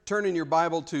turn in your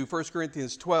Bible to 1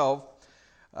 Corinthians 12.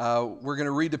 We're going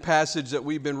to read the passage that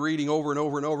we've been reading over and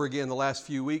over and over again the last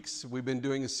few weeks. We've been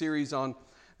doing a series on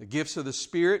the gifts of the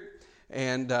Spirit,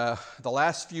 and the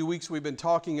last few weeks we've been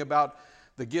talking about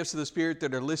the gifts of the Spirit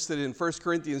that are listed in 1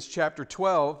 Corinthians chapter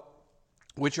 12,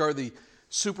 which are the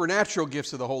supernatural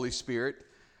gifts of the Holy Spirit.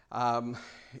 Well,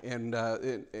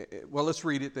 let's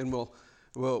read it, then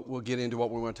we'll get into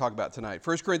what we want to talk about tonight.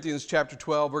 1 Corinthians chapter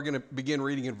 12, we're going to begin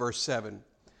reading in verse 7.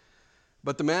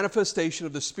 But the manifestation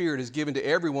of the Spirit is given to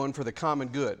everyone for the common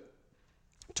good.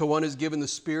 To one is given the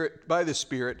Spirit by the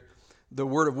Spirit, the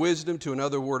word of wisdom, to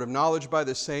another word of knowledge by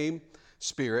the same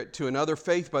Spirit, to another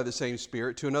faith by the same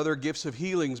Spirit, to another gifts of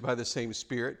healings by the same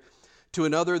Spirit, to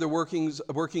another the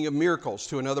working of miracles,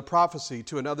 to another prophecy,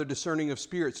 to another discerning of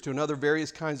spirits, to another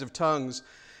various kinds of tongues,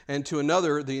 and to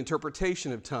another the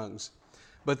interpretation of tongues.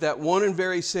 But that one and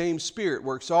very same Spirit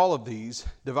works all of these,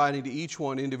 dividing to each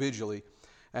one individually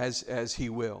as He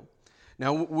will.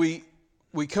 Now we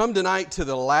come tonight to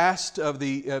the last of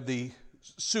the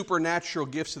supernatural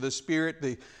gifts of the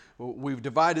Spirit. We've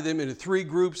divided them into three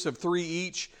groups of three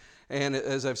each, and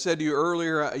as I've said to you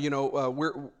earlier,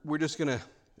 we're just going to.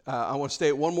 I want to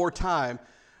state one more time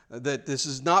that this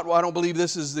is not. I don't believe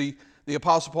this is the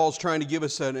Apostle Paul's trying to give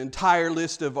us an entire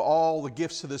list of all the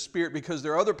gifts of the Spirit, because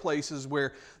there are other places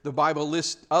where the Bible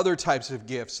lists other types of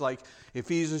gifts, like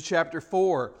Ephesians chapter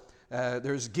 4.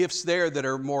 There's gifts there that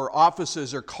are more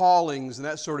offices or callings and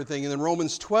that sort of thing. And then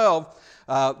Romans 12,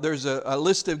 there's a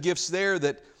list of gifts there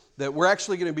that we're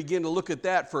actually going to begin to look at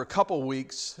that for a couple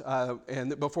weeks.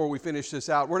 And before we finish this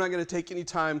out, we're not going to take any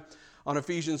time on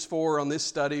Ephesians 4 on this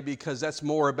study, because that's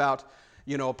more about,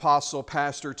 apostle,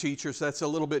 pastor, teacher. So that's a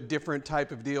little bit different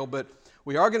type of deal. But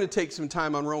we are going to take some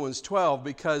time on Romans 12,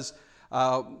 because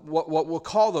what we'll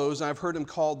call those, and I've heard them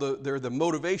called, they're the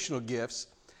motivational gifts.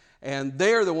 And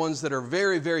they're the ones that are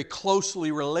very, very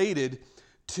closely related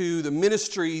to the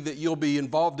ministry that you'll be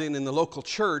involved in the local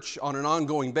church on an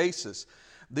ongoing basis.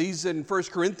 These in 1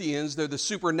 Corinthians, they're the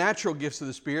supernatural gifts of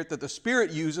the Spirit that the Spirit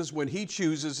uses when He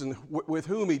chooses and with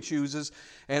whom He chooses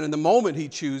and in the moment He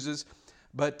chooses.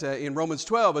 But in Romans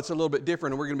 12, it's a little bit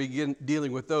different, and we're going to begin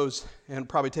dealing with those and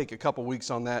probably take a couple weeks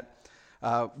on that.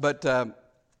 But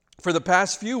for the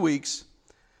past few weeks,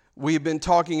 we've been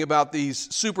talking about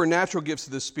these supernatural gifts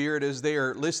of the Spirit as they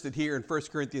are listed here in 1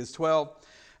 Corinthians 12.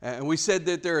 And we said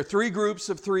that there are three groups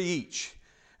of three each,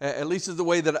 at least is the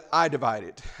way that I divide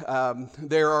it.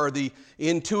 There are the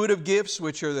intuitive gifts,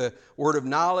 which are the word of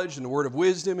knowledge and the word of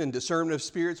wisdom and discernment of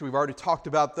spirits. We've already talked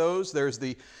about those. There are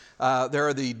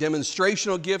the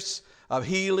demonstrational gifts of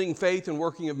healing, faith, and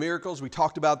working of miracles. We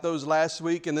talked about those last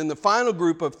week. And then the final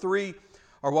group of three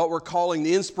are what we're calling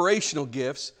the inspirational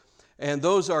gifts. And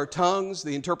those are tongues,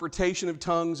 the interpretation of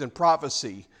tongues, and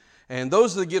prophecy. And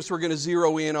those are the gifts we're going to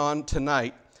zero in on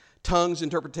tonight. Tongues,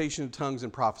 interpretation of tongues,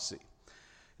 and prophecy.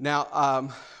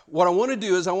 Now, what I want to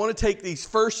do is I want to take these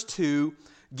first two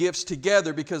gifts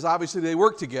together, because obviously they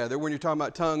work together when you're talking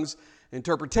about tongues,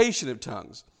 interpretation of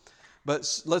tongues.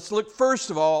 But let's look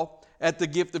first of all at the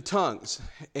gift of tongues.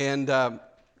 And I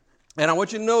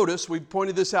want you to notice, we've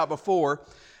pointed this out before,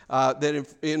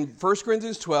 that in 1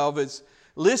 Corinthians 12, it's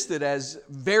listed as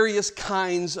various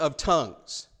kinds of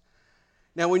tongues.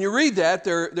 Now, when you read that,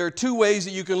 there are two ways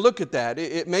that you can look at that.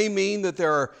 It may mean that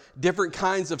there are different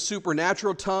kinds of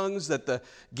supernatural tongues, that the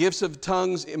gifts of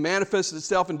tongues manifest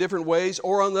itself in different ways.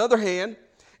 Or on the other hand,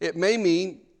 it may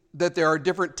mean that there are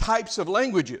different types of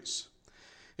languages.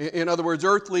 In other words,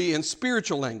 earthly and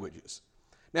spiritual languages.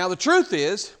 Now, the truth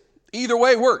is, either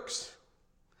way works.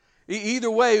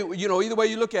 Either way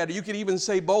you look at it, you could even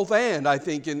say both and, I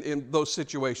think, in those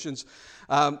situations.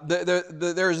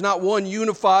 There is not one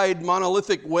unified,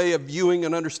 monolithic way of viewing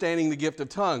and understanding the gift of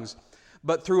tongues.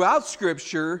 But throughout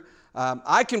Scripture,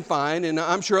 I can find, and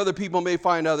I'm sure other people may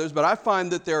find others, but I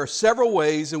find that there are several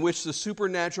ways in which the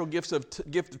supernatural gift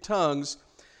of tongues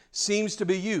seems to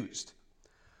be used.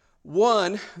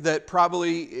 One that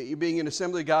probably, being an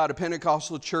Assembly of God, a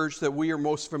Pentecostal church that we are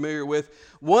most familiar with,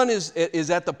 one is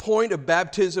at the point of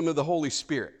baptism of the Holy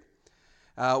Spirit.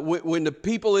 When the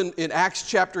people in Acts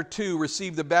chapter 2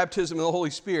 received the baptism of the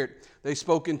Holy Spirit, they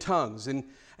spoke in tongues. In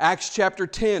Acts chapter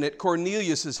 10 at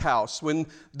Cornelius' house, when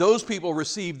those people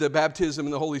received the baptism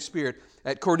of the Holy Spirit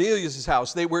at Cornelius'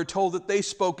 house, they were told that they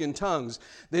spoke in tongues.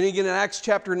 Then again in Acts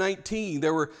chapter 19,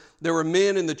 there were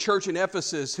men in the church in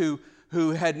Ephesus who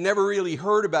had never really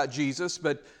heard about Jesus,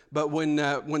 but when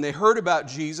they heard about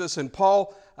Jesus and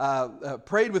Paul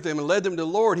prayed with them and led them to the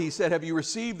Lord, he said, "Have you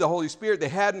received the Holy Spirit?" They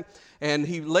hadn't, and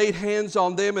he laid hands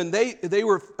on them, and they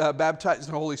were baptized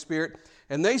in the Holy Spirit,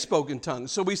 and they spoke in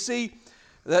tongues. So we see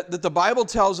that the Bible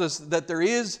tells us that there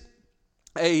is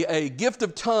a gift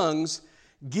of tongues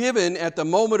given at the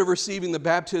moment of receiving the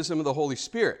baptism of the Holy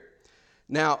Spirit.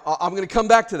 Now, I'm going to come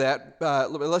back to that.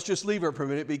 Let's just leave it for a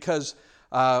minute because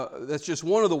that's just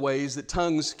one of the ways that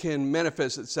tongues can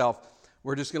manifest itself.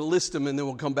 We're just going to list them and then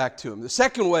we'll come back to them. The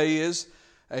second way is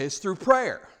through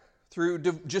prayer, through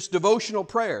just devotional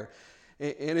prayer.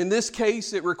 And in this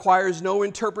case, it requires no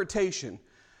interpretation.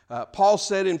 Paul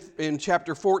said in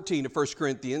chapter 14 of 1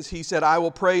 Corinthians, he said, I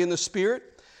will pray in the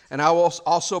Spirit, and I will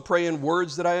also pray in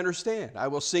words that I understand. I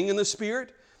will sing in the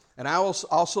Spirit, and I will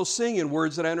also sing in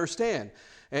words that I understand.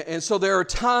 And so there are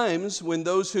times when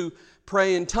those who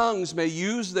pray in tongues may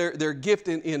use their gift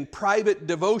in private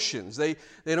devotions. They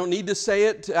don't need to say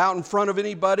it out in front of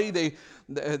anybody.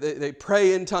 They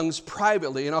pray in tongues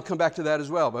privately, and I'll come back to that as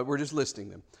well, but we're just listing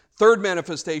them. Third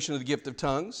manifestation of the gift of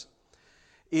tongues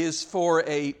is for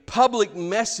a public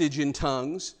message in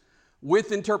tongues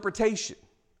with interpretation.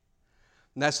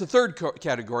 And that's the third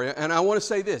category. And I want to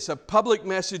say this, a public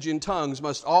message in tongues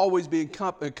must always be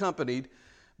accompanied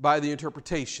by the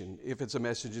interpretation if it's a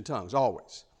message in tongues,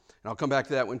 always. And I'll come back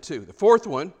to that one too. The fourth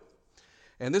one,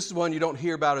 and this is one you don't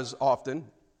hear about as often,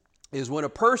 is when a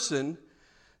person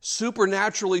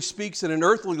supernaturally speaks in an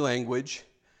earthly language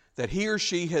that he or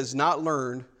she has not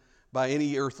learned by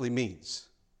any earthly means.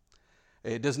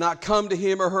 It does not come to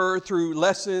him or her through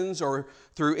lessons or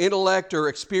through intellect or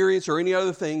experience or any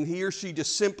other thing. He or she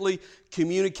just simply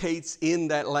communicates in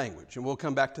that language. And we'll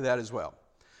come back to that as well.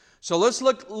 So let's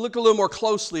look a little more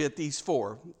closely at these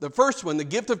four. The first one, the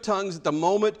gift of tongues at the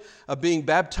moment of being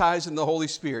baptized in the Holy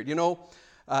Spirit. You know,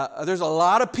 there's a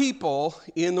lot of people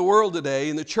in the world today,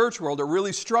 in the church world, that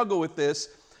really struggle with this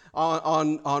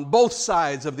on both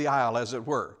sides of the aisle, as it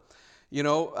were. You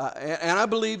know, and I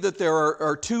believe that there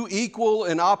are two equal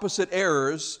and opposite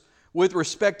errors with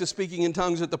respect to speaking in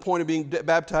tongues at the point of being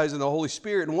baptized in the Holy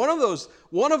Spirit. And one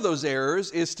of those errors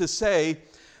is to say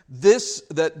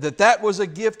that was a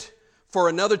gift for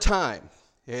another time.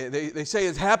 They say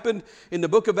it's happened in the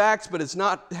book of Acts, but it's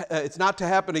not to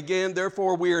happen again.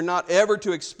 Therefore, we are not ever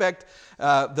to expect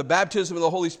the baptism of the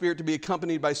Holy Spirit to be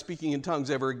accompanied by speaking in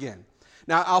tongues ever again.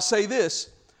 Now, I'll say this: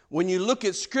 when you look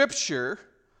at Scripture,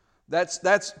 that's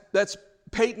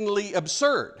patently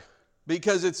absurd,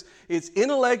 because it's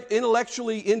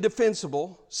intellectually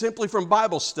indefensible simply from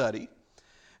Bible study.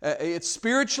 It's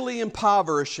spiritually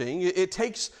impoverishing. It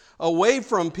takes away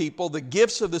from people the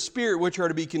gifts of the Spirit, which are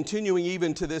to be continuing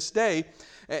even to this day.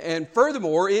 And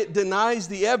furthermore, it denies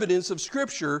the evidence of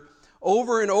Scripture.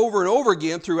 Over and over and over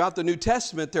again throughout the New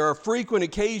Testament, there are frequent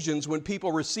occasions when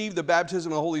people receive the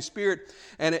baptism of the Holy Spirit,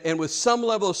 and with some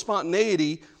level of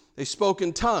spontaneity, they spoke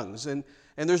in tongues. And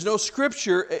there's no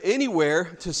Scripture anywhere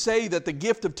to say that the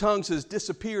gift of tongues has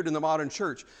disappeared in the modern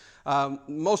church.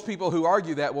 Most people who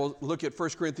argue that will look at 1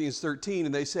 Corinthians 13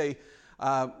 and they say,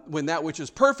 when that which is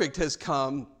perfect has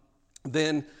come,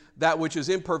 then that which is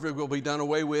imperfect will be done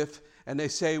away with. And they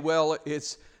say, well,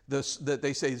 it's that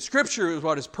they say Scripture is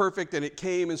what is perfect and it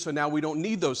came, and so now we don't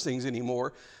need those things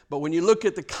anymore. But when you look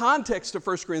at the context of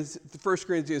 1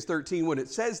 Corinthians 13, when it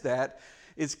says that,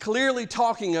 it's clearly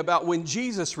talking about when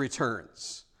Jesus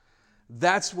returns.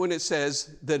 That's when it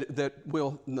says that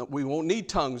we won't need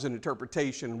tongues and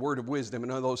interpretation and word of wisdom and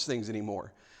none of those things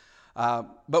anymore.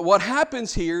 But what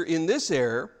happens here in this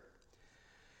error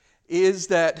is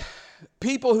that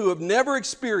people who have never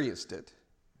experienced it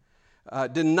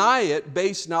deny it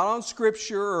based not on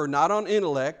Scripture or not on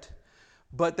intellect,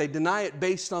 but they deny it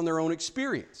based on their own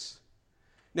experience.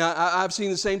 Now, I've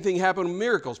seen the same thing happen with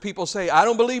miracles. People say, I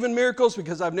don't believe in miracles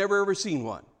because I've never ever seen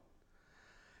one.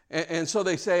 And so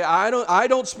they say, I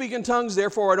don't speak in tongues,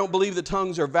 therefore I don't believe the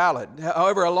tongues are valid.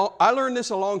 However, I learned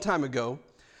this a long time ago,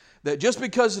 that just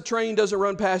because the train doesn't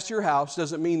run past your house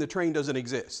doesn't mean the train doesn't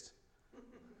exist.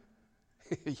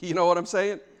 You know what I'm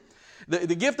saying?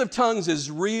 The gift of tongues is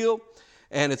real,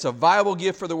 and it's a viable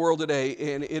gift for the world today,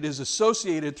 and it is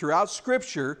associated throughout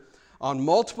Scripture on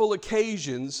multiple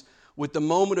occasions with the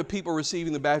moment of people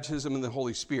receiving the baptism in the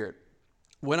Holy Spirit.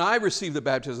 When I received the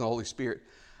baptism in the Holy Spirit,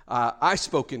 I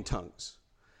spoke in tongues.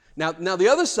 Now the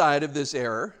other side of this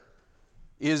error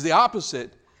is the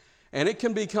opposite, and it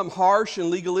can become harsh and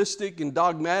legalistic and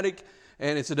dogmatic,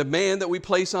 and it's a demand that we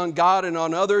place on God and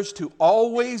on others to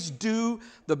always do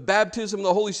the baptism of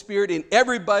the Holy Spirit in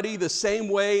everybody the same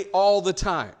way all the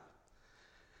time.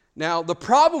 Now, the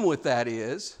problem with that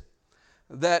is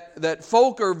that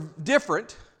folk are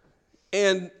different,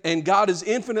 and God is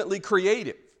infinitely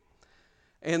creative.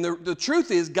 And the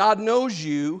truth is, God knows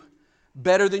you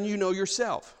better than you know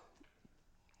yourself.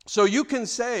 So you can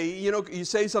say, you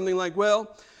say something like,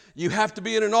 well, you have to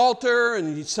be at an altar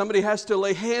and somebody has to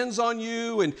lay hands on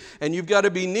you and you've got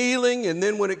to be kneeling, and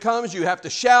then when it comes you have to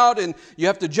shout and you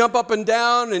have to jump up and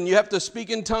down and you have to speak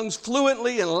in tongues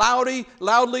fluently and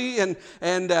loudly and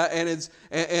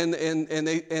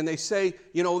they say,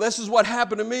 you know, this is what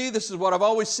happened to me, this is what I've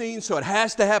always seen, so it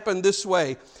has to happen this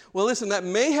way. Well, listen, that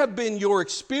may have been your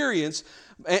experience,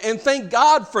 and thank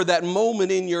God for that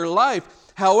moment in your life.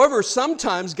 However,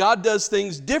 sometimes God does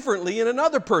things differently in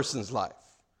another person's life.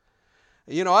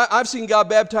 You know, I've seen God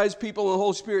baptize people in the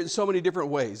Holy Spirit in so many different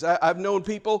ways. I've known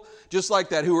people just like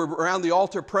that who were around the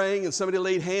altar praying and somebody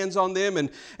laid hands on them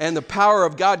and the power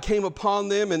of God came upon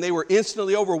them and they were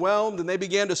instantly overwhelmed and they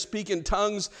began to speak in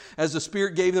tongues as the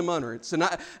Spirit gave them utterance. And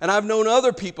I've known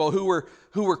other people who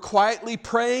were quietly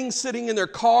praying, sitting in their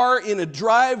car in a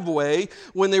driveway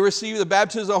when they received the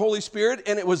baptism of the Holy Spirit,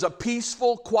 and it was a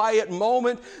peaceful, quiet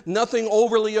moment, nothing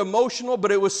overly emotional,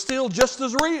 but it was still just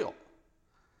as real.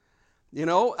 You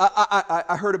know,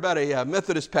 I heard about a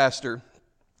Methodist pastor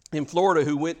in Florida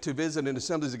who went to visit an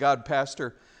Assemblies of God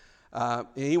pastor. And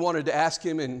he wanted to ask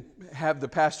him and have the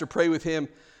pastor pray with him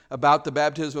about the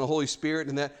baptism of the Holy Spirit.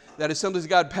 And that Assemblies of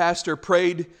God pastor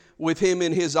prayed with him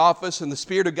in his office, and the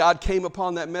Spirit of God came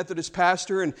upon that Methodist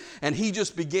pastor, and he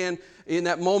just began, in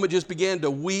that moment, just began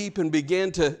to weep and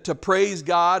began to praise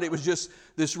God. It was just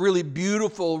this really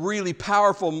beautiful, really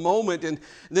powerful moment. And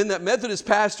then that Methodist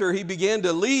pastor, he began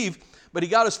to leave, but he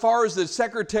got as far as the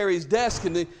secretary's desk,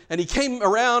 and he turned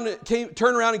around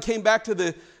and came back to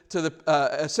the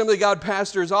Assembly of God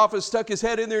pastor's office, stuck his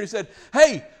head in there, and he said,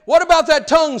 "Hey, what about that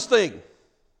tongues thing?"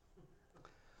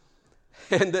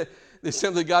 And the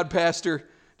Assembly of God pastor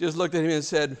just looked at him and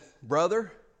said,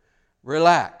 "Brother,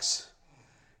 relax.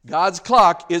 God's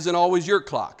clock isn't always your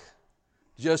clock.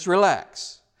 Just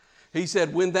relax." He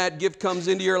said, "When that gift comes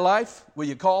into your life, will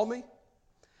you call me?"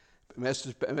 The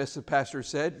Methodist pastor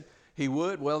said he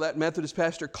would. Well, that Methodist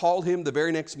pastor called him the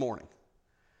very next morning.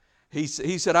 He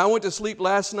said, "I went to sleep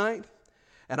last night,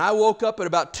 and I woke up at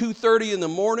about 2:30 in the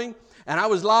morning, and I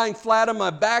was lying flat on my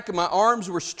back, and my arms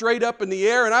were straight up in the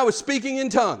air, and I was speaking in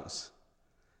tongues."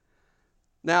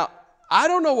 Now, I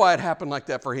don't know why it happened like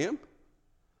that for him.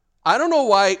 I don't know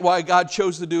why God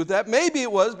chose to do that. Maybe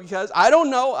it was because, I don't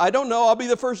know. I'll be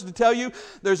the first to tell you,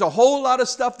 there's a whole lot of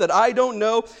stuff that I don't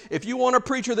know. If you want a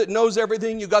preacher that knows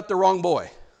everything, you got the wrong boy.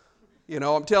 You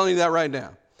know, I'm telling you that right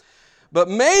now. But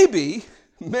maybe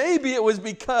it was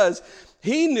because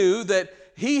he knew that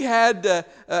he had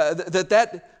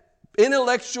that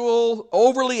intellectual,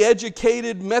 overly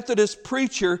educated Methodist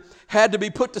preacher had to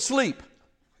be put to sleep.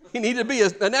 He needed to be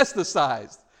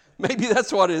anesthetized. Maybe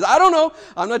that's what it is. I don't know.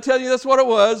 I'm not telling you that's what it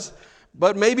was,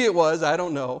 but maybe it was. I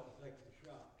don't know.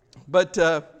 But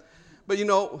you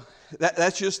know,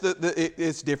 that's just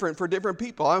it's different for different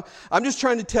people. I'm just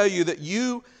trying to tell you that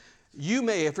you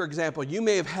may, for example, you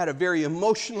may have had a very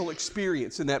emotional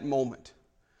experience in that moment,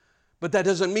 but that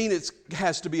doesn't mean it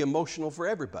has to be emotional for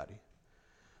everybody.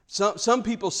 Some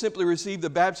people simply receive the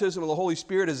baptism of the Holy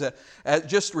Spirit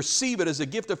just receive it as a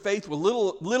gift of faith with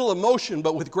little emotion,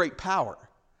 but with great power.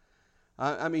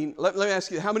 I mean, let me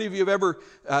ask you, how many of you have ever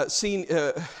seen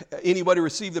anybody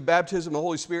receive the baptism of the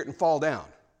Holy Spirit and fall down?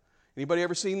 Anybody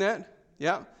ever seen that?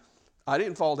 Yeah? I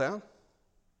didn't fall down,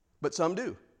 but some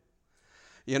do.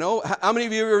 You know, how many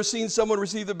of you have ever seen someone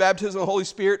receive the baptism of the Holy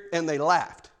Spirit and they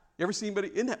laughed? You ever seen anybody?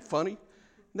 Isn't that funny?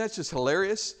 That's just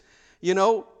hilarious. You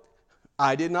know,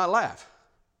 I did not laugh,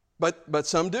 but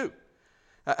some do.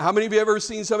 How many of you have ever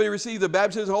seen somebody receive the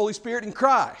baptism of the Holy Spirit and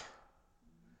cry?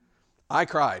 I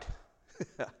cried.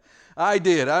 I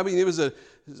did. I mean, it was at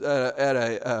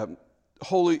a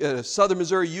Southern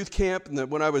Missouri youth camp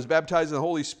when I was baptized in the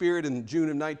Holy Spirit in June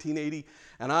of 1980,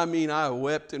 and I mean, I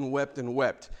wept and wept and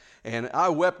wept. And I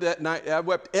wept that night. I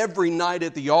wept every night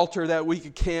at the altar that week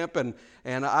at camp, and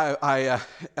I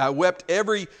wept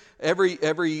every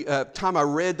time I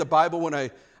read the Bible when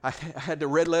I had the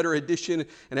red letter edition,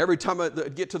 and every time I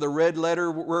get to the red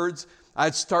letter words,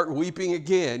 I'd start weeping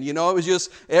again. You know, it was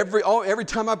just every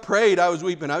time I prayed, I was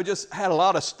weeping. I just had a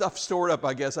lot of stuff stored up.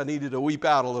 I guess I needed to weep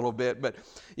out a little bit. But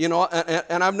you know,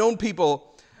 and I've known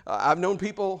people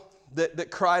that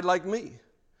cried like me,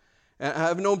 and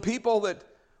I've known people that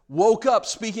woke up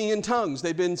speaking in tongues.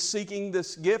 They'd been seeking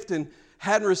this gift and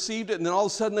hadn't received it, and then all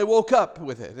of a sudden they woke up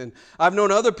with it. And I've known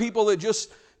other people that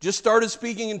just started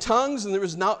speaking in tongues, and there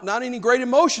was not any great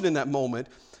emotion in that moment.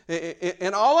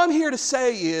 And all I'm here to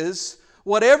say is,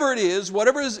 whatever it is,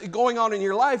 whatever is going on in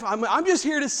your life, I'm just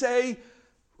here to say,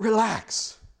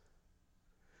 relax.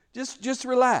 Just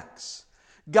relax.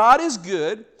 God is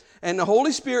good, and the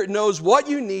Holy Spirit knows what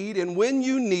you need and when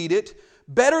you need it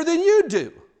better than you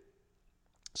do.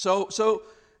 So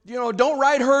don't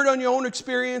ride herd on your own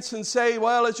experience and say,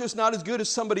 well, it's just not as good as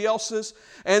somebody else's.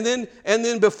 And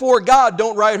then before God,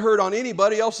 don't ride herd on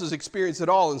anybody else's experience at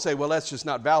all and say, well, that's just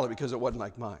not valid because it wasn't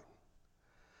like mine.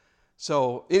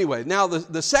 So anyway, now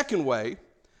the second way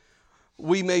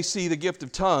we may see the gift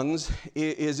of tongues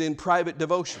is in private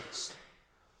devotions.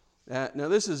 Now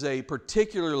this is a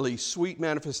particularly sweet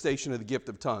manifestation of the gift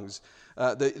of tongues.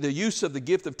 The use of the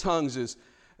gift of tongues is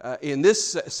in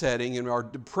this setting, in our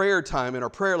prayer time, in our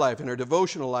prayer life, in our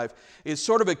devotional life, is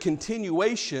sort of a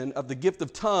continuation of the gift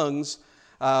of tongues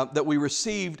that we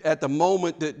received at the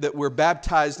moment that we're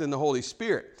baptized in the Holy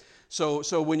Spirit.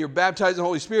 So when you're baptized in the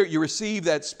Holy Spirit, you receive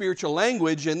that spiritual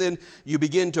language, and then you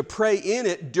begin to pray in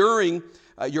it during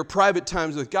your private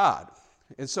times with God.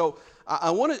 And so I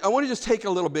want to just take a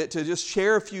little bit to just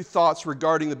share a few thoughts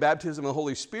regarding the baptism of the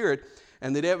Holy Spirit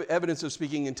and the evidence of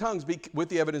speaking in tongues, with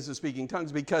the evidence of speaking in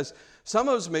tongues, because some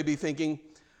of us may be thinking,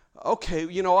 okay,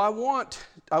 I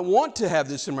want to have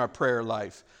this in my prayer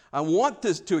life. I want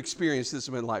to experience this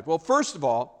in my life. Well, first of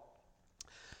all,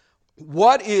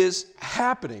 what is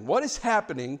happening? What is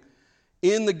happening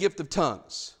in the gift of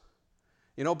tongues?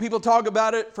 People talk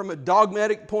about it from a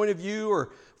dogmatic point of view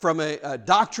or from a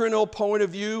doctrinal point of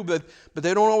view, but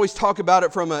they don't always talk about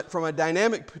it from a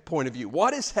dynamic point of view.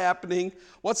 What is happening?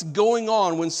 What's going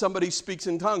on when somebody speaks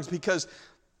in tongues? Because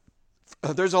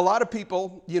there's a lot of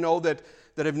people,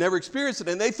 that have never experienced it,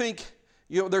 and they think,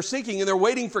 they're seeking and they're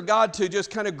waiting for God to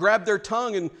just kind of grab their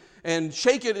tongue and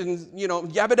shake it and,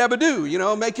 yabba dabba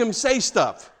do, make him say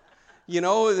stuff.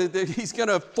 He's going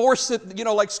to force it,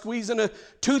 like squeezing a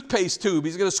toothpaste tube.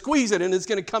 He's going to squeeze it and it's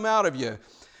going to come out of you.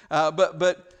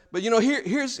 But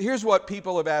here's what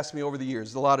people have asked me over the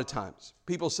years a lot of times.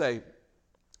 People they'll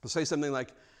say something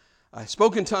like, I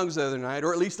spoke in tongues the other night,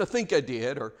 or at least I think I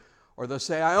did, or they'll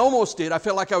say, I almost did. I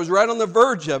felt like I was right on the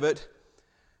verge of it.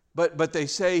 But they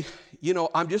say,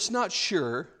 I'm just not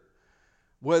sure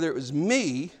whether it was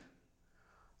me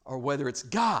or whether it's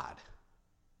God.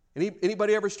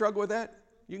 Anybody ever struggle with that?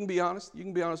 You can be honest. You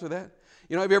can be honest with that.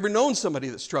 Have you ever known somebody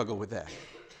that struggled with that?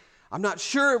 I'm not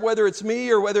sure whether it's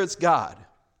me or whether it's God.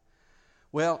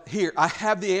 Well, here, I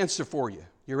have the answer for you.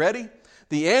 You ready?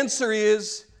 The answer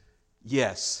is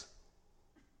yes.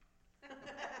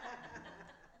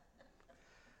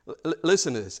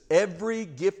 Listen to this. Every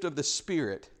gift of the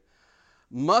Spirit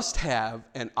must have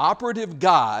an operative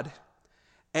God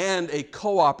and a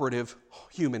cooperative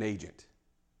human agent.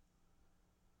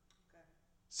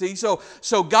 See,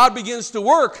 so God begins to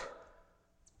work,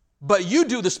 but you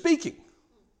do the speaking.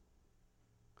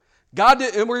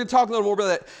 And we're going to talk a little more about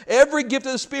that. Every gift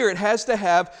of the Spirit has to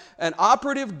have an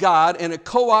operative God and a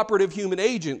cooperative human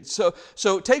agent.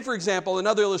 So take, for example,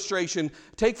 another illustration.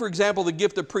 Take, for example, the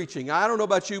gift of preaching. I don't know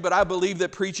about you, but I believe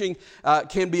that preaching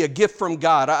can be a gift from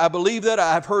God. I believe that.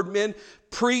 I've heard men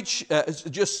preach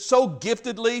just so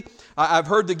giftedly. I've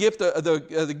heard the gift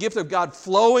of God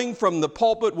flowing from the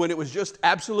pulpit when it was just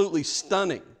absolutely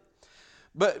stunning.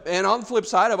 And on the flip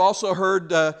side, I've also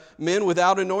heard men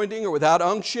without anointing or without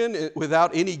unction,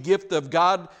 without any gift of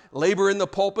God, labor in the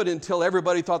pulpit until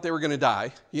everybody thought they were going to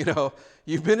die.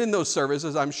 You've been in those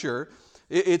services, I'm sure.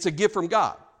 It's a gift from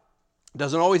God. It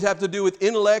doesn't always have to do with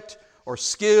intellect or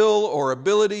skill or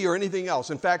ability or anything else.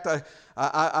 In fact,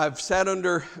 I've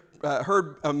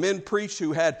heard men preach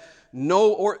who had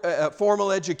no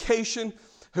formal education,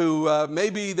 who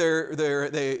maybe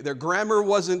their grammar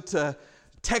wasn't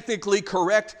technically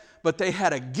correct, but they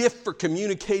had a gift for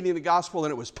communicating the gospel,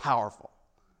 and it was powerful.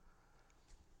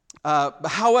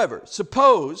 However,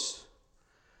 suppose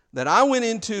that I went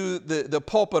into the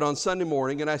pulpit on Sunday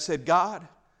morning and I said, God,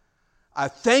 I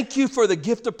thank you for the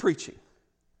gift of preaching.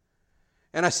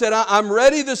 And I said, I'm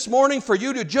ready this morning for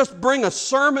you to just bring a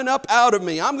sermon up out of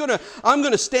me. I'm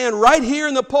gonna stand right here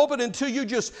in the pulpit until you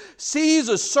just seize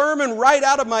a sermon right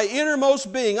out of my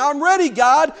innermost being. I'm ready,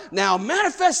 God. Now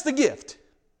manifest the gift.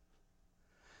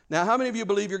 Now, how many of you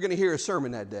believe you're going to hear a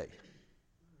sermon that day?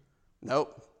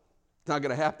 Nope, it's not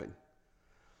going to happen.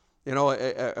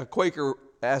 A Quaker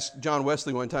asked John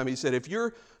Wesley one time, he said, if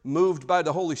you're moved by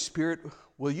the Holy Spirit,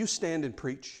 will you stand and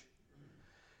preach?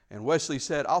 And Wesley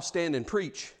said, I'll stand and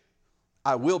preach.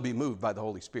 I will be moved by the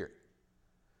Holy Spirit.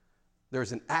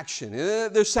 There's an action.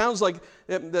 There sounds like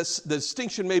the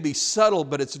distinction may be subtle,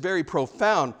 but it's very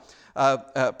profound.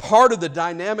 Part of the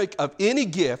dynamic of any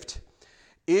gift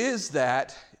is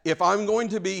that if I'm going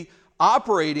to be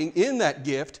operating in that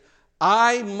gift,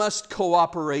 I must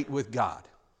cooperate with God.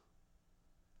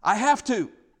 I have to.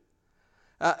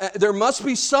 There must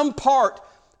be some part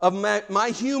of my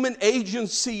human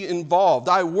agency involved.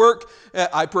 I work,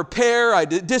 I prepare, I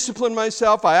discipline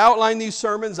myself, I outline these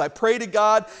sermons, I pray to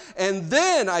God, and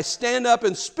then I stand up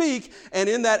and speak. And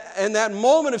in that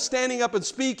moment of standing up and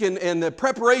speak and the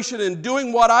preparation and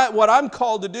doing what I'm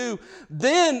called to do,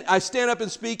 then I stand up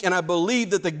and speak, and I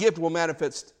believe that the gift will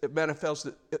manifest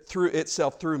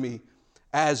itself through me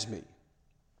as me.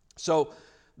 So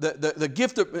the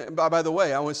gift of, by the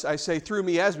way, I say through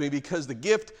me as me because the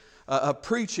gift of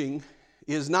preaching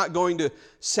is not going to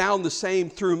sound the same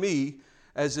through me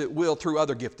as it will through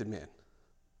other gifted men.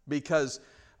 Because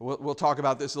we'll talk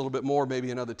about this a little bit more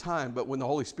maybe another time, but when the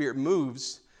Holy Spirit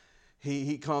moves,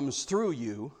 He comes through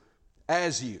you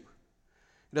as you.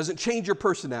 He doesn't change your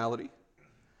personality.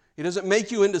 He doesn't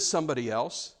make you into somebody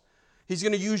else. He's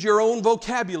going to use your own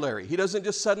vocabulary. He doesn't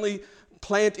just suddenly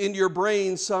plant into your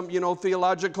brain some,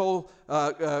 theological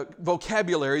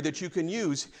vocabulary that you can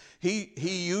use. He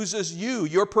uses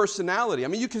your personality. I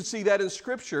mean, you can see that in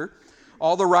Scripture.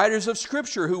 All the writers of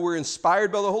Scripture who were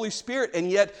inspired by the Holy Spirit,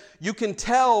 and yet you can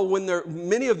tell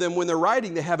many of them, when they're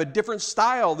writing, they have a different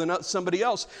style than somebody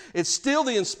else. It's still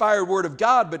the inspired Word of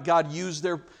God, but God used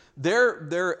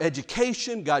their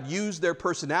education, God used their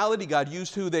personality, God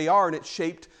used who they are, and it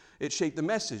shaped the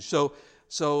message.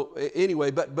 So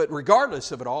anyway, but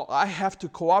regardless of it all, I have to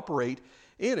cooperate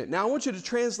in it. Now I want you to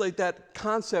translate that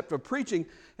concept of preaching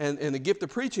and the gift of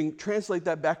preaching, translate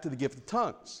that back to the gift of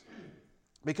tongues.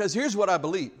 Because here's what I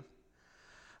believe.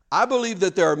 I believe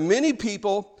that there are many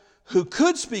people who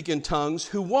could speak in tongues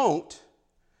who won't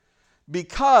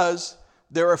because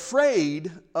they're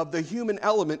afraid of the human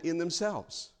element in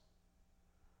themselves.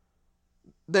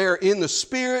 They're in the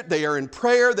Spirit, they are in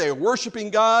prayer, they are worshiping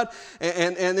God,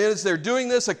 and as they're doing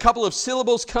this, a couple of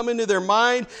syllables come into their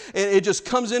mind, and it just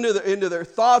comes into their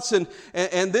thoughts, and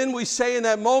then we say in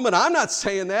that moment, I'm not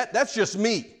saying that, that's just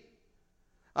me.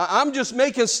 I'm just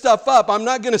making stuff up, I'm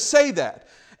not going to say that.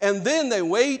 And then they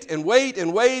wait, and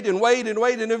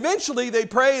eventually they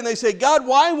pray and they say, God,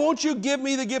 why won't you give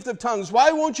me the gift of tongues?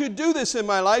 Why won't you do this in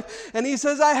my life? And He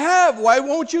says, I have, why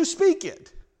won't you speak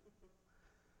it?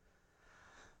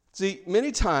 See,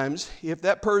 many times, if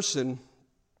that person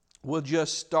will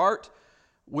just start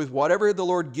with whatever the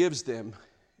Lord gives them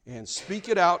and speak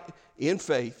it out in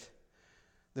faith,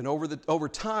 then over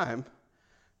time,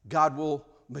 God will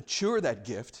mature that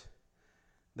gift.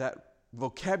 That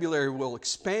vocabulary will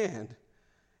expand.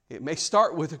 It may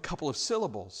start with a couple of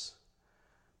syllables,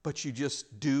 but you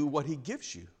just do what He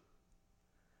gives you.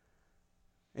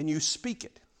 And you speak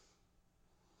it.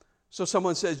 So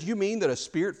someone says, you mean that a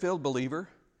Spirit-filled believer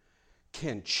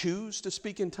can choose to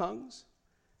speak in tongues?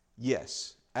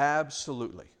 Yes,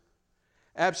 absolutely.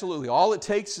 Absolutely. All it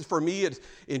takes for me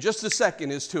in just a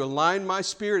second is to align my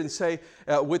spirit and say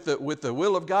with the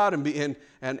will of God and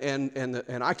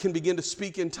I can begin to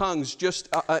speak in tongues just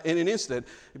in an instant.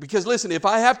 Because listen, if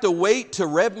I have to wait to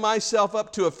rev myself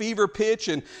up to a fever pitch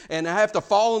and I have to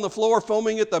fall on the floor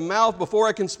foaming at the mouth before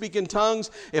I can speak in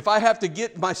tongues, if I have to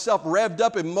get myself revved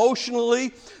up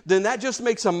emotionally, then that just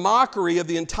makes a mockery of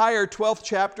the entire 12th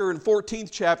chapter and 14th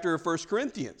chapter of 1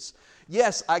 Corinthians.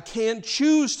 Yes, I can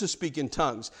choose to speak in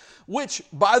tongues, which,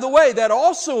 by the way, that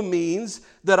also means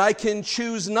that I can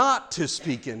choose not to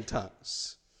speak in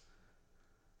tongues.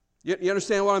 You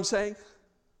understand what I'm saying?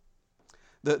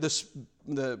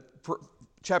 The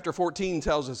chapter 14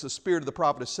 tells us the spirit of the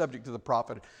prophet is subject to the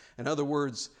prophet. In other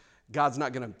words, God's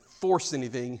not going to force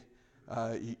anything.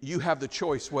 You have the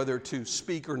choice whether to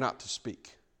speak or not to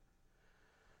speak.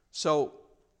 So,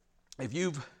 if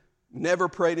you've never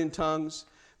prayed in tongues,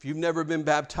 if you've never been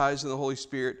baptized in the Holy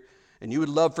Spirit, and you would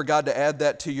love for God to add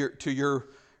that to your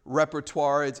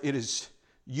repertoire, it is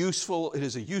useful. It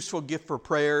is a useful gift for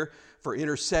prayer, for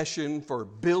intercession, for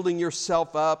building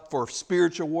yourself up, for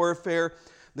spiritual warfare.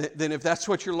 Then if that's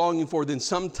what you're longing for, then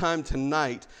sometime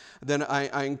tonight, then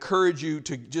I encourage you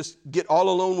to just get all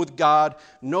alone with God,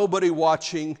 nobody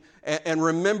watching, and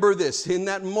remember this, in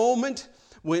that moment,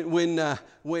 when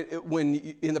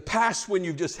in the past, when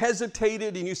you've just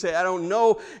hesitated and you say, I don't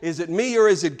know, is it me or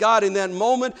is it God? In that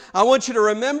moment, I want you to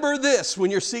remember this when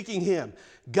you're seeking Him.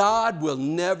 God will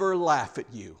never laugh at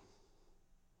you.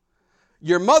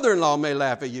 Your mother-in-law may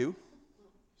laugh at you,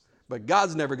 but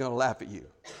God's never going to laugh at you.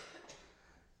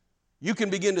 You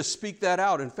can begin to speak that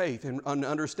out in faith and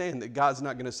understand that God's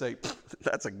not going to say,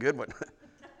 that's a good one.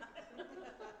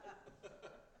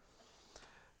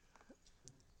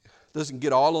 Listen,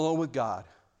 get all alone with God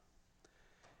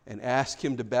and ask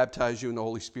Him to baptize you in the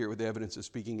Holy Spirit with the evidence of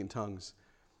speaking in tongues.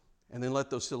 And then let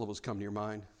those syllables come to your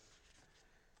mind.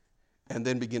 And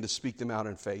then begin to speak them out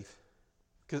in faith.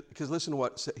 Because listen to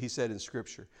what He said in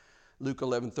Scripture. Luke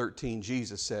 11:13,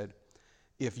 Jesus said,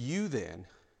 if you then,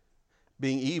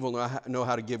 being evil, know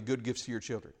how to give good gifts to your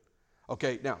children.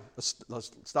 Okay, now,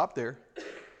 let's stop there.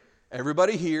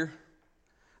 Everybody here,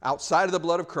 outside of the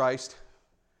blood of Christ,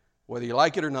 whether you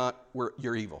like it or not,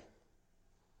 you're evil.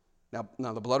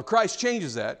 Now the blood of Christ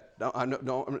changes that.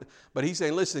 But he's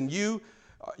saying, listen, you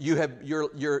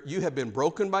have been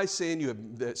broken by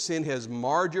sin. Sin has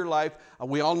marred your life.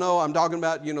 We all know, I'm talking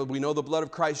about, we know the blood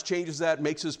of Christ changes that,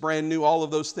 makes us brand new, all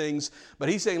of those things. But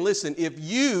he's saying, listen, if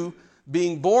you,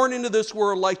 being born into this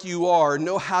world like you are,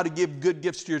 know how to give good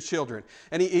gifts to your children.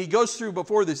 And he goes through,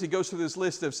 before this, he goes through this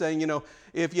list of saying,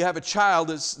 if you have a child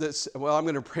that's well, I'm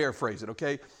going to paraphrase it,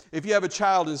 okay? If you have a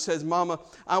child and says, Mama,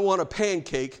 I want a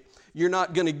pancake, you're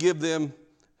not going to give them,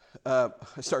 I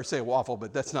started saying waffle,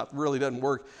 but that's not, really doesn't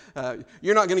work.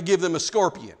 You're not going to give them a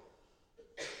scorpion.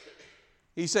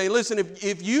 He's saying, listen,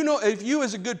 if you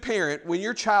as a good parent, when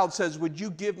your child says, would you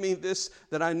give me this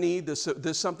that I need, this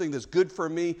something that's good for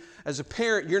me, as a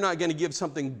parent, you're not going to give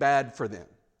something bad for them.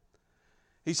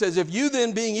 He says, if you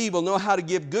then, being evil, know how to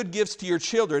give good gifts to your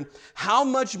children, how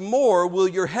much more will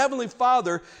your heavenly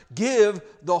Father give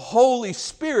the Holy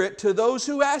Spirit to those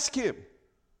who ask Him?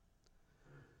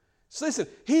 So listen,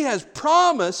 He has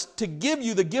promised to give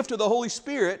you the gift of the Holy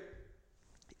Spirit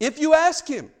if you ask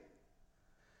Him.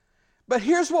 But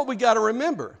here's what we got to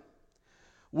remember.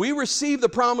 We receive the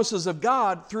promises of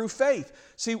God through faith.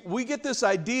 See, we get this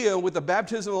idea with the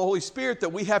baptism of the Holy Spirit that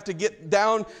we have to get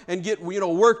down and get,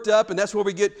 worked up, and that's where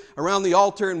we get around the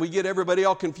altar and we get everybody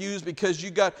all confused because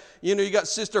you got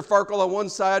Sister Farkle on one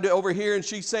side over here and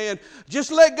she's saying,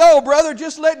 just let go, brother,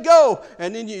 just let go.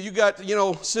 And then you got,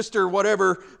 Sister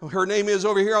whatever her name is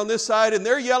over here on this side and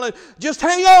they're yelling, just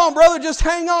hang on, brother, just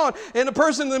hang on. And the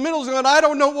person in the middle is going, I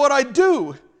don't know what I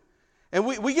do. And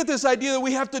we get this idea that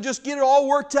we have to just get it all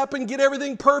worked up and get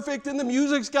everything perfect and the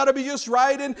music's got to be just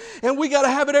right and we got to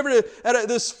have it at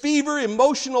this fever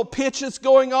emotional pitch that's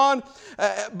going on.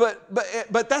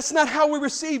 But that's not how we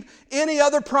receive any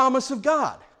other promise of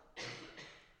God.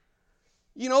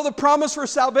 The promise for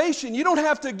salvation, you don't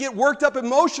have to get worked up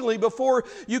emotionally before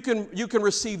you can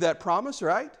receive that promise,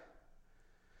 right?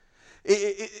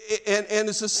 And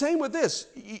it's the same with this.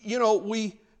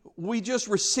 We just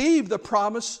receive the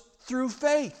promise through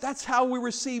faith. That's how we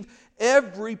receive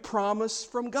every promise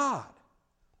from God,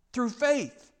 through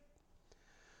faith.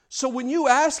 So when you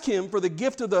ask Him for the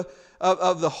gift of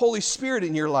the Holy Spirit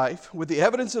in your life with the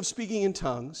evidence of speaking in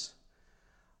tongues,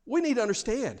 we need to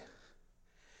understand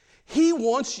He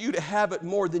wants you to have it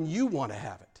more than you want to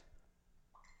have it.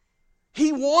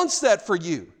 He wants that for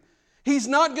you. He's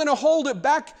not going to hold it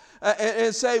back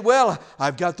and say, well,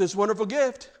 I've got this wonderful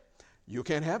gift. You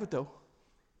can't have it though.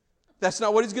 That's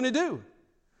not what He's going to do.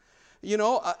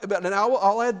 But now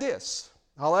I'll add this.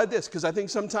 Because I think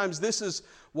sometimes this is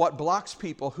what blocks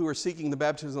people who are seeking the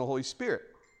baptism of the Holy Spirit.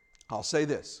 I'll say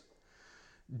this.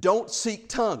 Don't seek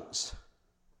tongues.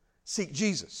 Seek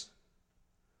Jesus.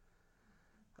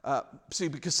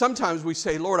 Because sometimes we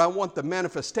say, Lord, I want the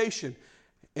manifestation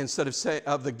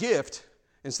of the gift,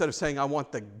 instead of saying I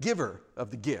want the giver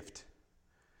of the gift.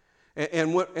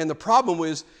 And the problem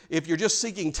is, if you're just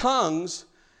seeking tongues,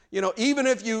 even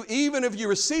if you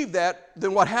receive that,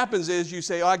 then what happens is you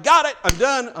say, oh, I got it, I'm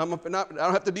done, I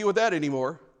don't have to deal with that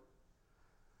anymore.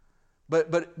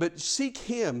 But seek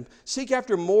Him, seek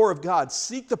after more of God,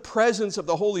 seek the presence of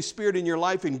the Holy Spirit in your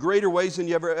life in greater ways than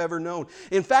you've ever known.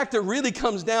 In fact, it really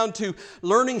comes down to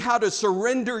learning how to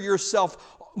surrender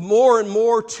yourself more and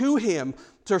more to Him,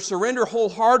 to surrender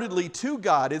wholeheartedly to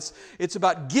God. It's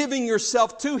about giving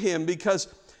yourself to Him because,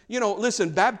 listen,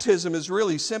 baptism is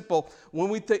really simple. When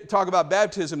we talk about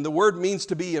baptism, the word means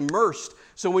to be immersed.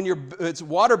 So when it's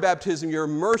water baptism, you're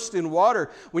immersed in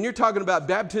water. When you're talking about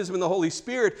baptism in the Holy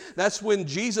Spirit, that's when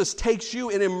Jesus takes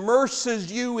you and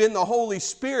immerses you in the Holy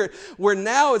Spirit, where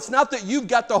now it's not that you've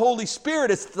got the Holy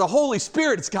Spirit, it's the Holy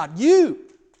Spirit, it's got you.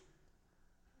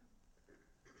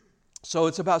 So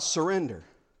it's about surrender.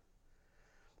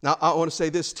 Now, I want to say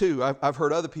this too. I've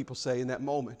heard other people say in that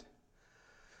moment,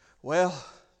 well,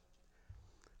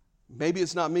 maybe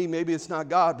it's not me, maybe it's not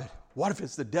God, but what if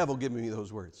it's the devil giving me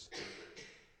those words?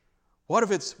 What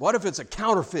if it's a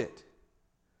counterfeit?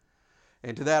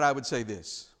 And to that I would say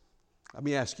this. Let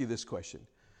me ask you this question.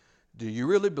 Do you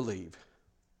really believe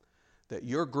that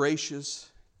your gracious,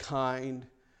 kind,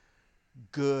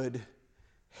 good,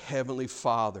 Heavenly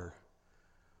Father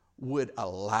would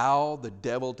allow the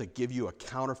devil to give you a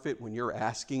counterfeit when you're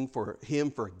asking for Him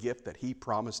for a gift that He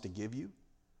promised to give you?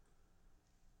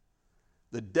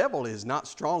 The devil is not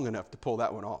strong enough to pull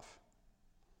that one off.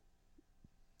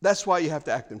 That's why you have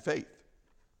to act in faith.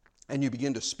 And you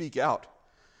begin to speak out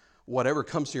whatever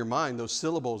comes to your mind, those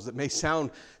syllables that may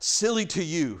sound silly to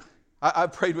you.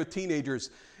 I've prayed with teenagers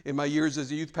in my years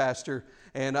as a youth pastor,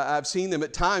 and I've seen them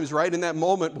at times right in that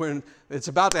moment when it's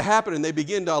about to happen and they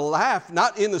begin to laugh,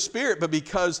 not in the spirit, but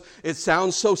because it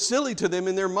sounds so silly to them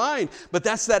in their mind. But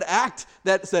that's that act,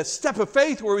 that step of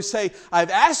faith where we say, I've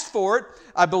asked for it,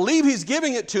 I believe He's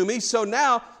giving it to me, so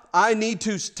now I need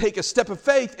to take a step of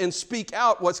faith and speak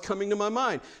out what's coming to my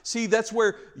mind. See, that's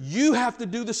where you have to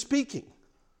do the speaking.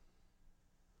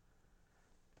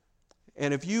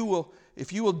 And if you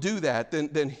will do that,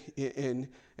 then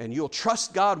and you'll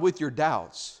trust God with your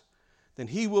doubts, then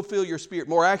He will fill your spirit.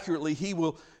 More accurately,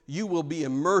 you will be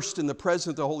immersed in the presence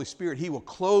of the Holy Spirit. He will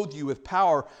clothe you with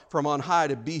power from on high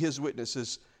to be His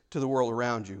witnesses to the world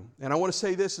around you. And I want to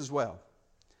say this as well.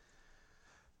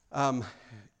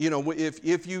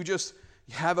 If you just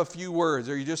have a few words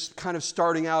or you're just kind of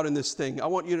starting out in this thing, I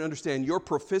want you to understand your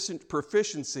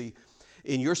proficiency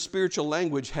in your spiritual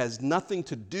language has nothing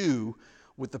to do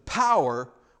with the power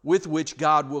with which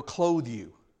God will clothe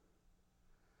you.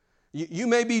 You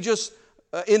may be just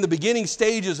in the beginning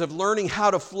stages of learning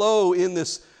how to flow in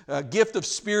this gift of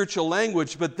spiritual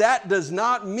language, but that does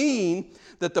not mean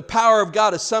that the power of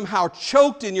God is somehow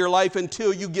choked in your life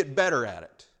until you get better at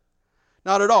it.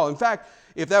 Not at all. In fact,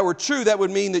 if that were true, that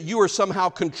would mean that you are somehow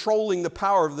controlling the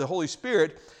power of the Holy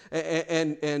Spirit,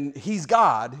 and He's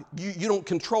God. You don't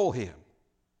control Him.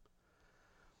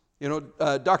 You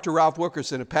know, Dr. Ralph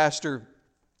Wilkerson, a pastor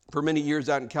for many years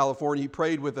out in California, he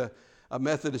prayed with a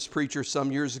Methodist preacher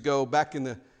some years ago, back in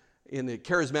the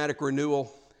charismatic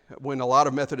renewal, when a lot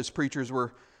of Methodist preachers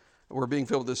were being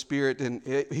filled with the Spirit. And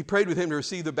he prayed with him to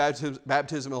receive the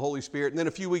baptism of the Holy Spirit. And then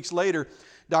a few weeks later,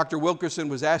 Dr. Wilkerson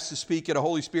was asked to speak at a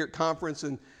Holy Spirit conference.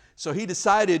 And so he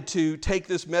decided to take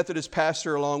this Methodist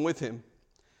pastor along with him.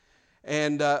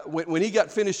 And when he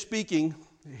got finished speaking,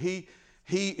 he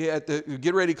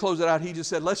get ready to close it out, he just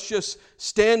said, let's just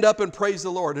stand up and praise the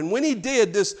Lord. And when he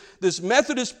did, this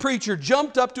Methodist preacher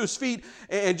jumped up to his feet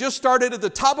and just started at the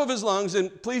top of his lungs.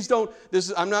 And please don't,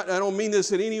 I don't mean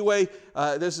this in any way,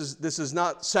 this is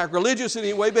not sacrilegious in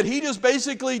any way, but he just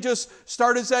basically just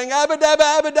started saying, Abba Dabba,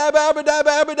 Abba Dabba, Abba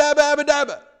Dabba, Abba Dabba, Abba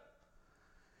Dabba.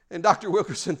 And Dr.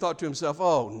 Wilkerson thought to himself,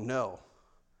 oh no.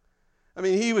 I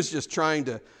mean, he was just trying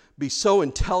to be so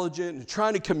intelligent and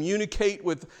trying to communicate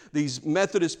with these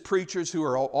Methodist preachers who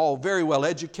are all very well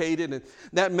educated. And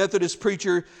that Methodist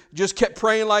preacher just kept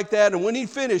praying like that. And when he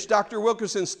finished, Dr.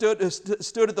 Wilkerson stood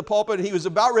at the pulpit, and he was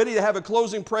about ready to have a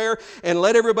closing prayer and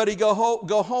let everybody go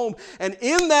home. And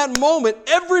in that moment,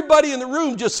 everybody in the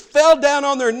room just fell down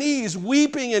on their knees,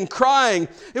 weeping and crying.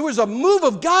 It was a move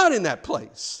of God in that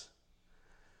place.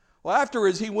 Well,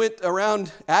 afterwards, he went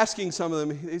around asking some of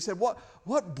them, he said,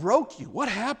 What broke you? What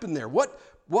happened there?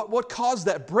 What caused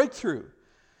that breakthrough?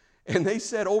 And they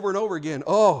said over and over again,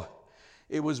 oh,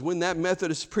 it was when that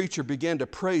Methodist preacher began to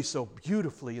pray so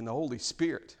beautifully in the Holy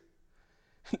Spirit.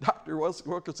 And Dr.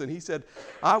 Wilkerson, he said,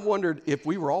 I wondered if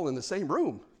we were all in the same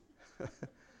room.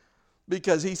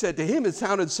 Because he said to him it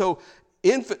sounded so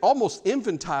almost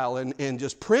infantile and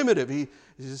just primitive.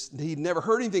 He'd never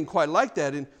heard anything quite like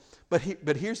that.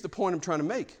 But here's the point I'm trying to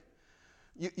make.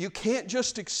 You can't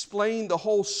just explain the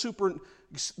whole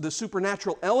the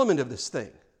supernatural element of this thing.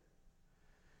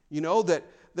 You know, that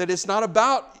it's not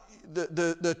about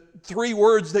the three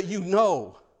words that you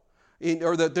know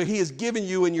or that He has given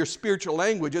you in your spiritual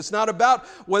language. It's not about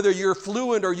whether you're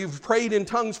fluent or you've prayed in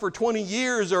tongues for 20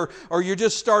 years or you're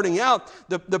just starting out.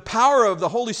 The power of the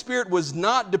Holy Spirit was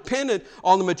not dependent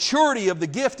on the maturity of the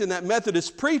gift in that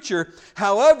Methodist preacher.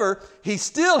 However, he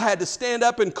still had to stand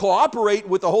up and cooperate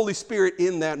with the Holy Spirit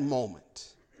in that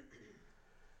moment.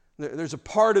 There's a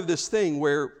part of this thing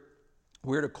where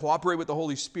we're to cooperate with the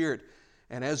Holy Spirit,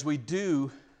 and as we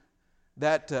do,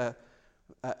 that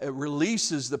it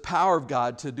releases the power of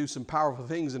God to do some powerful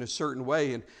things in a certain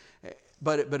way.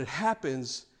 But it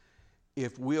happens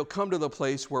if we'll come to the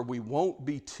place where we won't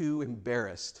be too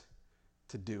embarrassed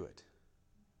to do it.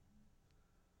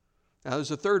 Now,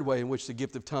 there's a third way in which the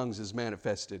gift of tongues is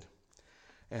manifested,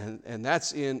 and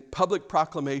that's in public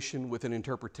proclamation with an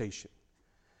interpretation.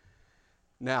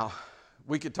 Now,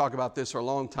 we could talk about this for a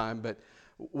long time, but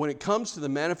when it comes to the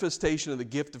manifestation of the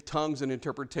gift of tongues and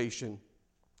interpretation,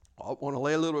 I want to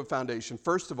lay a little bit of foundation.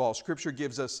 First of all, Scripture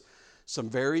gives us some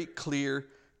very clear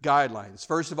guidelines.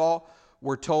 First of all,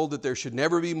 we're told that there should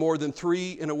never be more than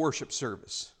 3 in a worship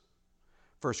service.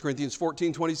 1 Corinthians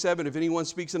 14:27, if anyone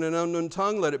speaks in an unknown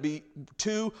tongue, let it be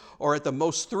 2 or at the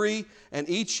most 3, and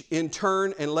each in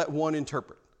turn, and let one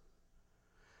interpret.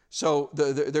 So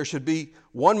there should be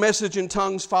one message in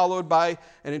tongues followed by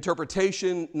an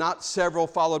interpretation, not several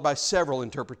followed by several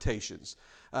interpretations.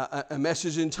 A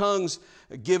message in tongues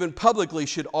given publicly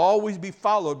should always be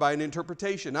followed by an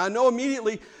interpretation. Now, I know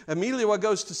immediately what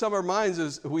goes to some of our minds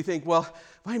is we think, well,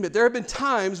 wait a minute, there have been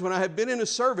times when I have been in a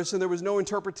service and there was no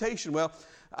interpretation. Well,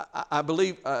 I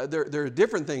believe there are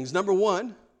different things. Number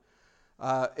one,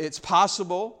 it's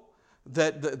possible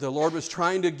that the Lord was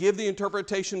trying to give the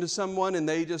interpretation to someone and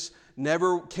they just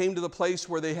never came to the place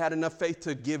where they had enough faith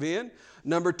to give in.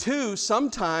 Number two,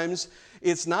 sometimes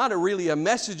it's not really a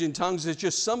message in tongues. It's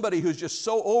just somebody who's just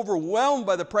so overwhelmed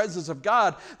by the presence of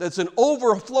God that's an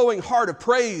overflowing heart of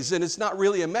praise, and it's not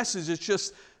really a message. It's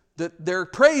just that their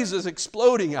praise is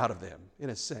exploding out of them in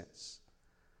a sense.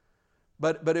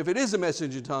 But if it is a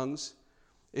message in tongues,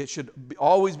 it should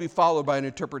always be followed by an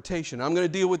interpretation. I'm going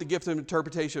to deal with the gift of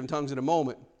interpretation of tongues in a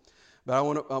moment, but I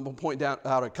want to point out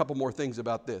a couple more things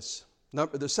about this.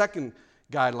 The second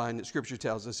guideline that Scripture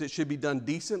tells us, it should be done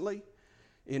decently,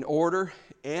 in order,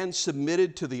 and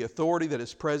submitted to the authority that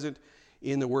is present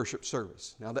in the worship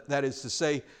service. Now that is to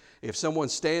say, if someone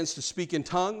stands to speak in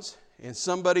tongues and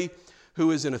somebody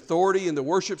who is in authority in the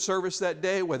worship service that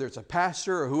day, whether it's a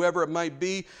pastor or whoever it might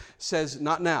be, says,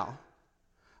 not now.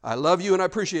 I love you and I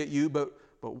appreciate you,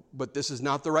 but this is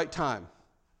not the right time.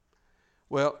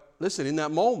 Well, listen, in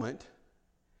that moment,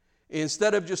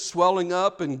 instead of just swelling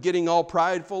up and getting all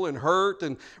prideful and hurt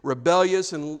and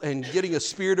rebellious and getting a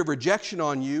spirit of rejection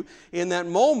on you, in that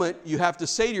moment, you have to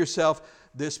say to yourself,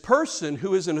 this person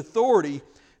who is in authority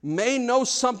may know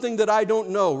something that I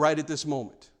don't know right at this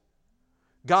moment.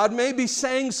 God may be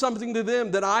saying something to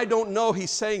them that I don't know He's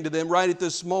saying to them right at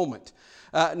this moment.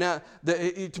 To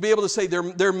be able to say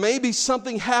there may be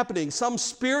something happening, some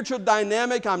spiritual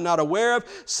dynamic I'm not aware of,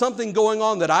 something going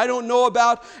on that I don't know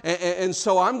about, and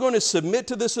so I'm going to submit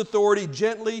to this authority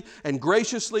gently and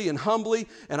graciously and humbly,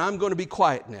 and I'm going to be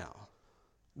quiet now.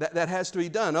 That has to be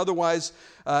done. Otherwise,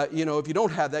 if you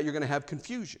don't have that, you're going to have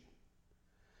confusion.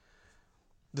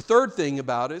 The third thing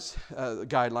about it, the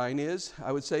guideline is,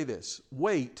 I would say this: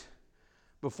 wait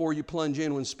before you plunge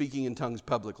in when speaking in tongues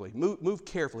publicly. Move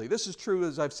carefully. This is true,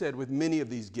 as I've said, with many of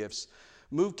these gifts.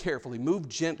 Move carefully. Move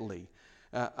gently.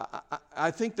 I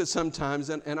think that sometimes,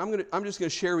 and I'm just going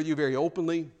to share with you very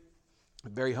openly,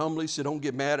 very humbly, so don't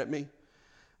get mad at me.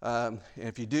 And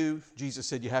if you do, Jesus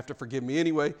said you have to forgive me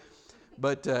anyway.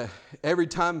 But every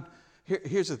time,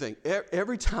 here's the thing.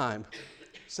 Every time,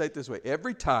 say it this way,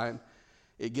 every time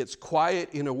it gets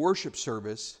quiet in a worship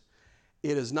service,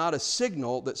 it is not a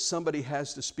signal that somebody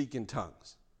has to speak in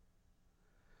tongues.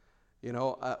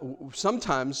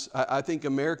 Sometimes I think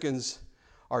Americans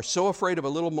are so afraid of a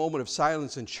little moment of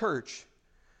silence in church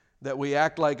that we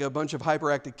act like a bunch of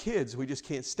hyperactive kids. We just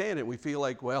can't stand it. We feel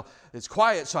like, well, it's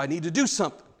quiet, so I need to do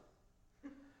something.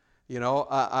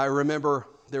 I remember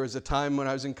there was a time when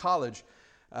I was in college.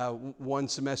 One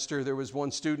semester, there was one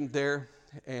student there,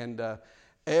 and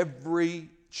every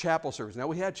chapel service. Now,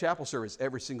 we had chapel service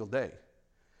every single day.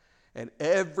 And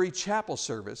every chapel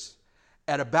service,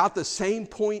 at about the same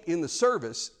point in the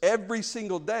service, every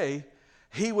single day,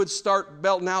 he would start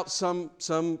belting out some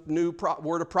new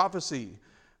word of prophecy.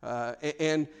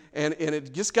 And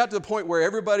it just got to the point where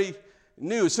everybody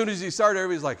knew, as soon as he started,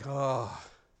 everybody's like, oh.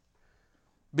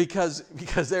 Because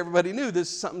everybody knew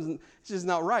something just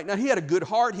not right. Now, he had a good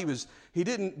heart. He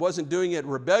wasn't doing it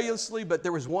rebelliously, but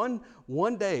there was one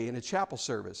day in a chapel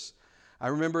service. I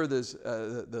remember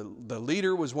the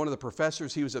leader was one of the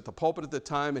professors. He was at the pulpit at the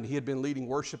time, and he had been leading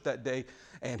worship that day.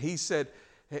 And he said,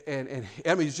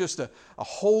 it's just a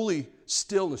holy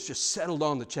stillness just settled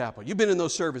on the chapel. You've been in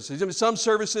those services. Some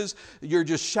services, you're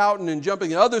just shouting and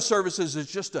jumping. In other services,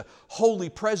 it's just a holy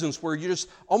presence where you're just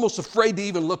almost afraid to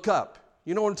even look up.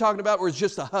 You know what I'm talking about? Where it's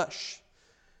just a hush.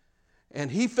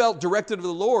 And he felt directed of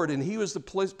the Lord, and he was the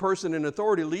person in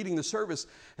authority leading the service.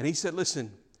 And he said,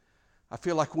 listen, I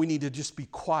feel like we need to just be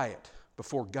quiet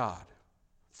before God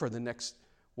for the next,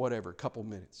 couple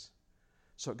minutes.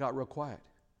 So it got real quiet.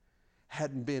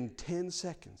 Hadn't been 10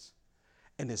 seconds,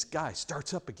 and this guy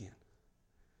starts up again.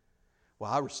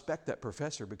 Well, I respect that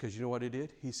professor because you know what he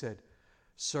did? He said,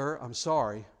 sir, I'm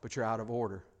sorry, but you're out of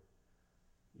order.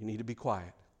 You need to be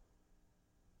quiet.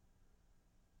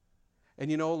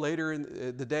 And later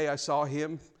in the day I saw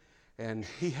him, and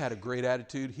he had a great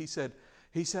attitude. He said,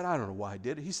 I don't know why I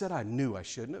did it. He said, I knew I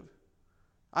shouldn't have.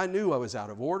 I knew I was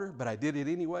out of order, but I did it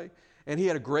anyway. And he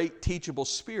had a great teachable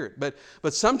spirit.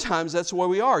 But sometimes that's where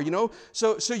we are,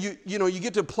 So you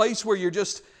get to a place where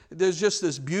there's just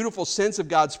this beautiful sense of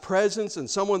God's presence, and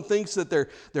someone thinks that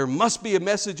there must be a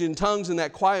message in tongues in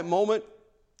that quiet moment.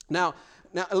 Now,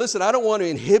 listen, I don't want to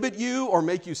inhibit you or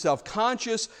make you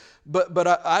self-conscious, but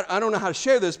I don't know how to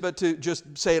share this, but to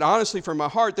just say it honestly from my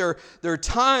heart, there are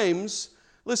times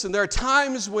Listen, there are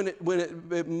times when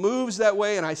it moves that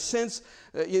way, and I sense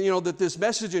that this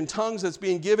message in tongues that's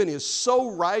being given is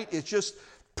so right. It's just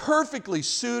perfectly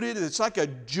suited. It's like a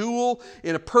jewel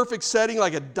in a perfect setting,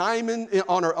 like a diamond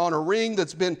on a ring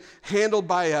that's been handled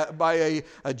by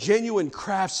a genuine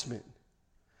craftsman.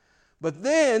 But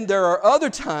then there are other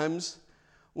times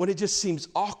when it just seems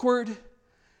awkward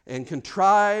and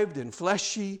contrived and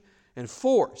fleshy and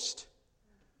forced.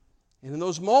 And in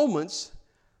those moments,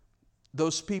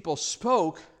 those people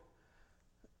spoke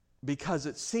because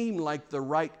it seemed like the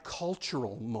right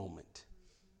cultural moment.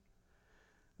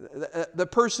 The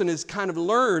person has kind of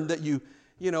learned that you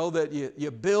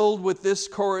build with this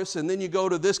chorus, and then you go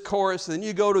to this chorus, and then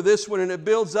you go to this one, and it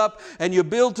builds up, and you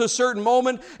build to a certain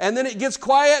moment, and then it gets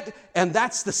quiet, and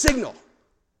that's the signal.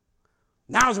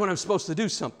 Now's when I'm supposed to do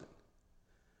something.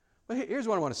 But here's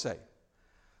what I want to say.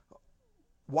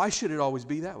 Why should it always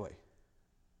be that way?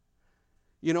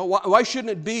 Why shouldn't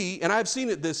it be, and I've seen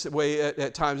it this way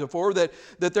at times before, that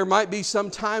there might be some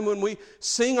time when we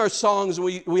sing our songs,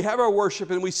 and we have our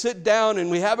worship, and we sit down, and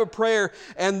we have a prayer,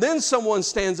 and then someone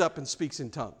stands up and speaks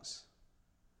in tongues.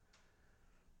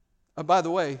 By the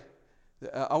way,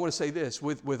 I want to say this,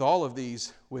 with all of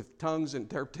these, with tongues,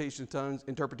 interpretation of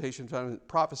tongues,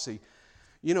 prophecy,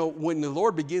 when the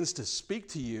Lord begins to speak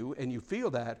to you, and you feel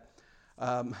that,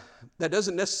 that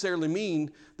doesn't necessarily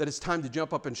mean that it's time to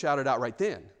jump up and shout it out right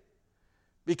then.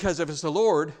 Because if it's the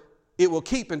Lord, it will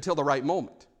keep until the right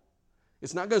moment.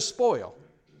 It's not going to spoil.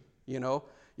 You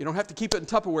don't have to keep it in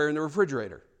Tupperware in the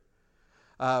refrigerator.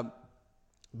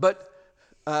 But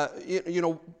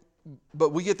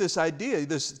we get this idea,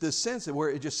 this sense that where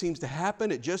it just seems to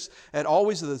happen, it just at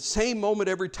always the same moment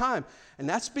every time. And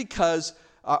that's because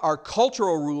our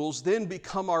cultural rules then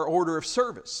become our order of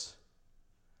service.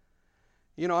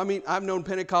 I've known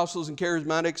Pentecostals and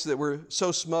charismatics that were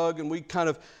so smug, and we kind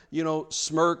of,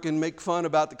 smirk and make fun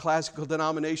about the classical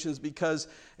denominations because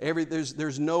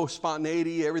there's no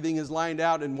spontaneity. Everything is lined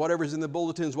out, and whatever's in the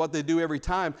bulletin is what they do every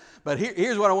time. But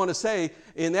here's what I want to say.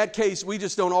 In that case, we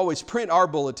just don't always print our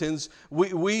bulletins.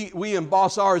 We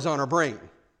emboss ours on our brain.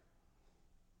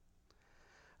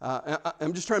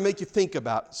 I'm just trying to make you think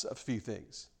about a few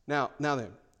things. Now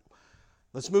then,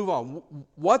 let's move on.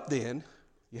 What then?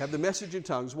 You have the message in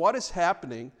tongues. What is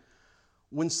happening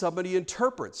when somebody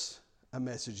interprets a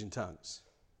message in tongues?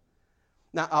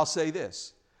 Now, I'll say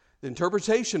this. The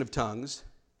interpretation of tongues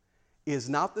is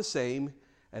not the same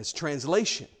as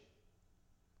translation.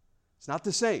 It's not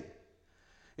the same.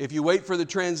 If you wait for the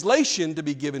translation to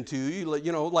be given to you,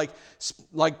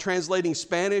 like translating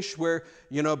Spanish where,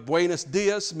 buenos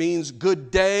dias means good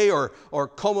day, or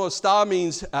como está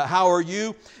means how are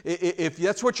you? If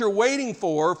that's what you're waiting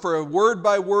for a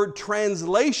word-by-word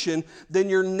translation, then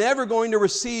you're never going to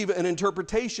receive an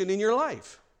interpretation in your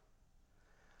life.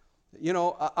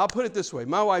 I'll put it this way.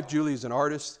 My wife, Julie, is an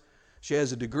artist. She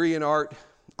has a degree in art.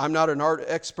 I'm not an art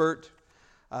expert,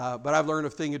 but I've learned a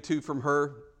thing or two from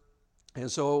her. And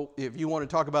so if you want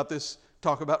to talk about this,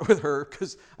 talk about it with her,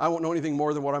 because I won't know anything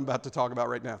more than what I'm about to talk about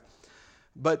right now.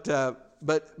 But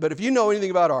if you know anything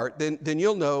about art, then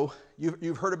you'll know,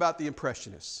 you've heard about the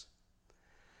Impressionists.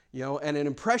 And an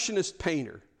Impressionist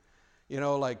painter,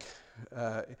 like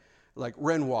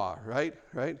Renoir,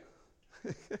 right?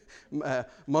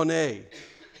 Monet,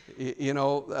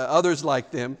 others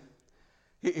like them.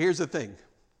 Here's the thing.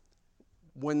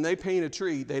 When they paint a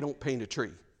tree, they don't paint a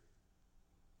tree.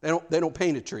 They don't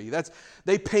paint a tree.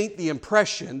 They paint the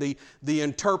impression,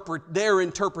 their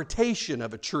interpretation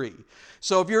of a tree.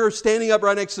 So if you're standing up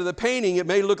right next to the painting, it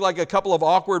may look like a couple of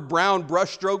awkward brown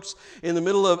brush strokes in the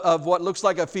middle of what looks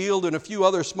like a field and a few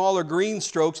other smaller green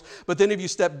strokes. But then if you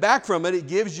step back from it, it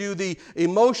gives you the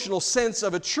emotional sense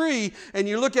of a tree, and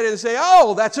you look at it and say,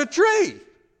 "Oh, that's a tree.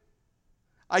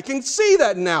 I can see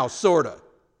that now, sort of."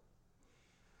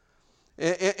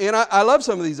 And I love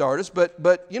some of these artists,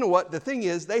 but you know what? The thing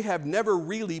is, they have never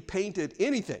really painted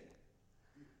anything.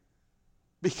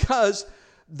 Because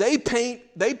they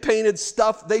painted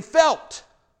stuff they felt.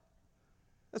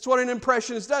 That's what an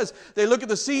impressionist does. They look at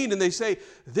the scene and they say,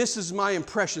 "This is my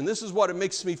impression. This is what it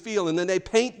makes me feel." And then they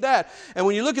paint that. And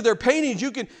when you look at their paintings,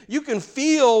 you can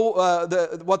feel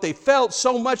what they felt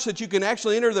so much that you can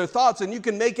actually enter their thoughts, and you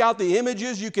can make out the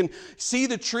images. You can see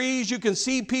the trees. You can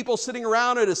see people sitting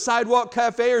around at a sidewalk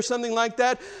cafe or something like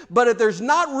that. But there's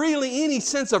not really any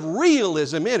sense of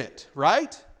realism in it,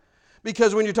 right?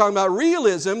 Because when you're talking about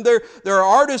realism, there are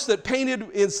artists that painted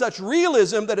in such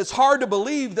realism that it's hard to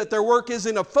believe that their work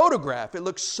isn't a photograph. It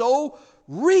looks so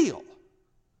real.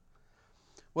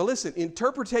 Well, listen,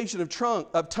 interpretation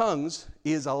of tongues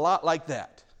is a lot like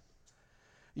that.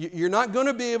 You're not going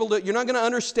to be able to, you're not going to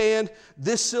understand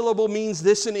this syllable means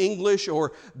this in English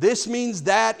or this means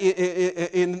that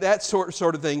in that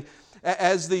sort of thing.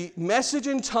 As the message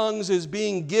in tongues is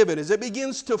being given, as it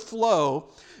begins to flow,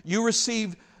 you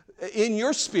receive, in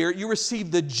your spirit, you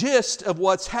receive the gist of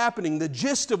what's happening, the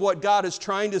gist of what God is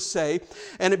trying to say,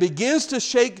 and it begins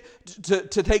to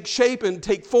take shape and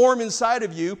take form inside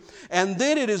of you, and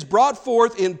then it is brought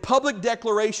forth in public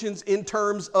declarations in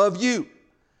terms of you.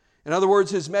 In other words,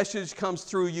 His message comes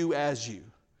through you as you.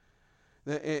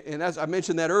 And as I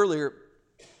mentioned that earlier,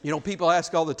 people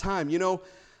ask all the time,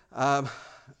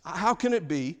 how can it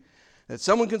be that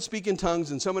someone can speak in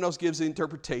tongues and someone else gives the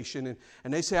interpretation?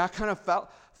 And they say, I kind of felt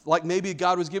like maybe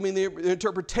God was giving the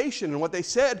interpretation, and what they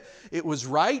said, it was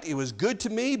right, it was good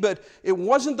to me, but it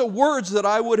wasn't the words that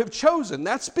I would have chosen.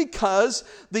 That's because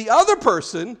the other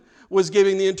person was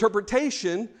giving the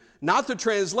interpretation, not the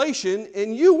translation,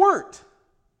 and you weren't.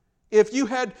 If you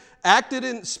had acted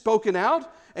and spoken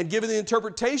out and given the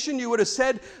interpretation, you would have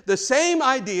said the same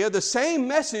idea, the same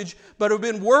message, but it would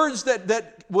have been words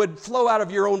that would flow out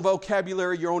of your own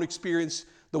vocabulary, your own experience,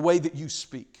 the way that you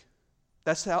speak.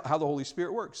 That's how the Holy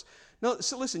Spirit works. Now,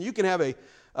 so listen, you can have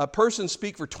a person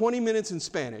speak for 20 minutes in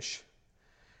Spanish,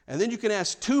 and then you can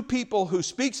ask two people who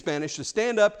speak Spanish to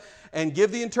stand up and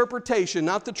give the interpretation,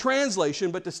 not the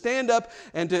translation, but to stand up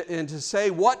and to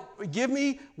say, give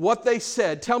me what they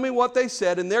said. Tell me what they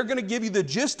said, and they're going to give you the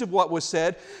gist of what was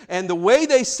said. And the way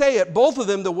they say it, both of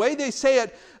them, the way they say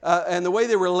it and the way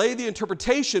they relay the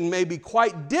interpretation may be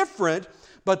quite different,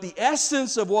 but the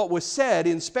essence of what was said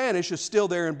in Spanish is still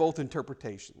there in both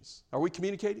interpretations. Are we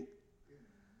communicating?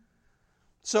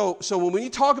 So when you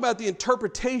talk about the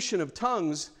interpretation of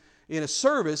tongues in a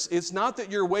service, it's not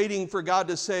that you're waiting for God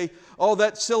to say, oh,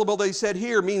 that syllable they said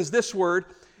here means this word.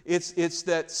 It's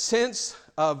that sense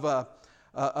of that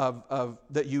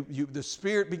the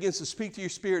Spirit begins to speak to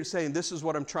your spirit saying, this is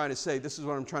what I'm trying to say, this is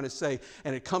what I'm trying to say,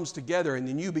 and it comes together, and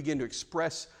then you begin to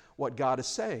express what God is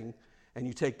saying, and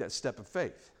you take that step of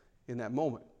faith in that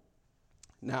moment.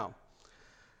 Now,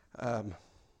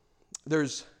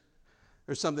 there's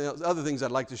something else, other things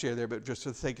I'd like to share there, but just for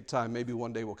the sake of time, maybe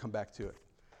one day we'll come back to it.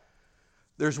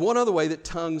 There's one other way that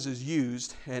tongues is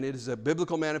used, and it is a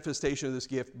biblical manifestation of this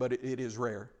gift, but it is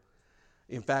rare.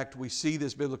 In fact, we see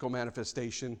this biblical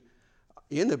manifestation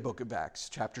in the book of Acts,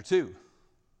 chapter 2.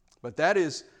 But that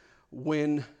is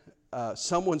when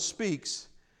someone speaks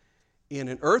in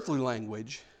an earthly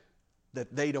language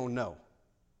that they don't know.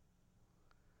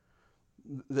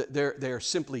 They're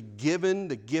simply given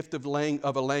the gift of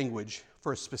a language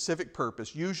for a specific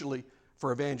purpose, usually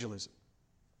for evangelism.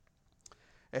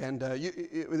 And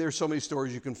there's so many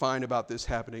stories you can find about this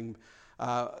happening.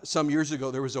 Some years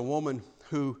ago, there was a woman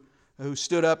who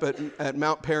stood up at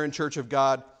Mount Perrin Church of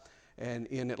God and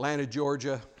in Atlanta,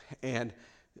 Georgia, and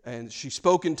she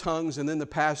spoke in tongues, and then the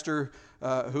pastor,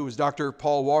 who was Dr.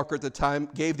 Paul Walker at the time,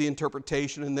 gave the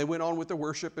interpretation, and they went on with the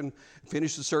worship and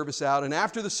finished the service out. And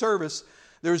after the service,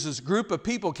 there was this group of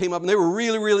people came up, and they were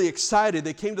really, really excited.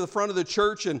 They came to the front of the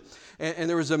church, and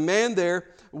there was a man there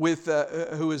with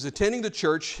who was attending the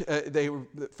church. They were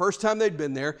the first time they'd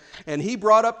been there, and he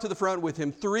brought up to the front with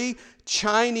him 3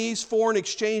 Chinese foreign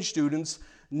exchange students,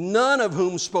 none of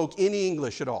whom spoke any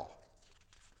English at all.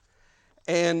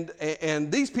 And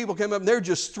these people came up, and they're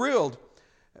just thrilled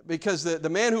because the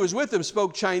man who was with them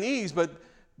spoke Chinese, but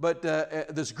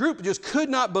this group just could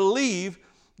not believe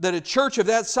that a church of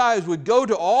that size would go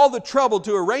to all the trouble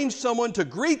to arrange someone to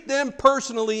greet them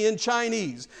personally in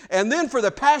Chinese, and then for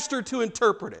the pastor to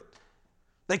interpret it.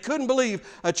 They couldn't believe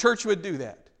a church would do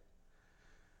that.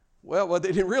 Well, what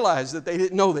they didn't realize that they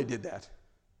didn't know they did that.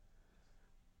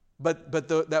 But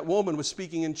that woman was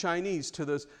speaking in Chinese to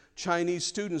those Chinese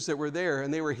students that were there,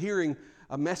 and they were hearing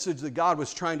a message that God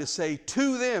was trying to say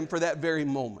to them for that very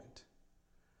moment.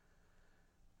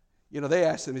 They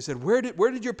asked them, he said, where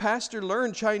did your pastor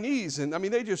learn Chinese? And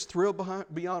they just thrilled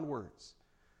beyond words.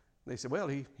 And they said, well,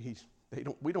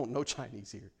 we don't know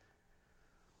Chinese here.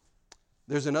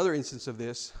 There's another instance of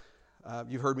this.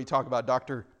 You've heard me talk about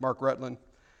Dr. Mark Rutland.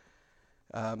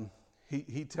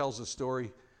 He tells a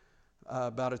story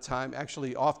about a time,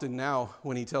 actually often now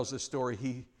when he tells this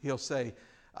story, he'll say,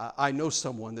 I know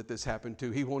someone that this happened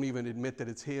to. He won't even admit that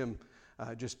it's him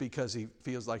just because he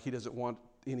feels like he doesn't want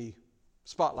any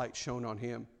spotlight shown on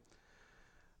him.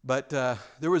 But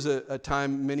there was a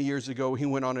time many years ago he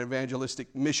went on an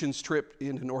evangelistic missions trip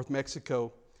into North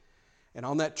Mexico. And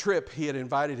on that trip, he had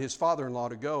invited his father-in-law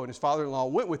to go, and his father-in-law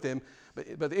went with him.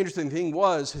 But the interesting thing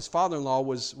was his father-in-law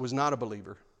was not a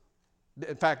believer.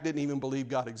 In fact, didn't even believe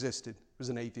God existed. He was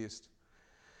an atheist.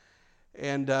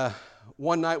 And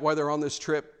one night while they're on this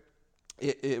trip,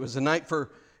 it was a night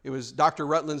it was Dr.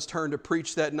 Rutland's turn to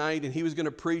preach that night, and he was going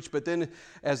to preach. But then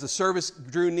as the service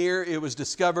drew near, it was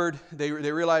discovered, they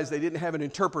realized they didn't have an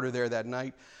interpreter there that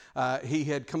night. He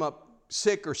had come up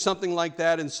sick or something like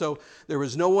that, and so there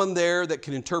was no one there that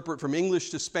could interpret from English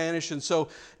to Spanish. And so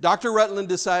Dr. Rutland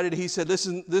decided, he said,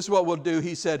 listen, this is what we'll do.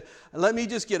 He said, let me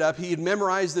just get up. He had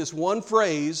memorized this one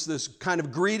phrase, this kind of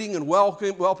greeting and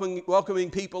welcoming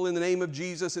people in the name of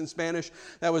Jesus in Spanish.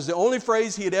 That was the only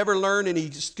phrase he had ever learned, and he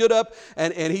stood up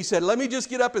and he said, let me just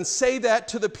get up and say that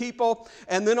to the people,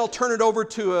 and then I'll turn it over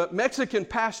to a Mexican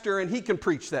pastor and he can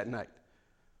preach that night.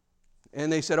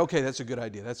 And they said, okay, that's a good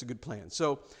idea. That's a good plan.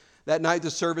 So that night the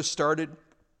service started,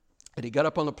 and he got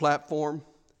up on the platform,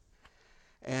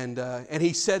 and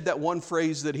he said that one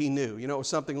phrase that he knew. You know, it was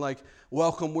something like,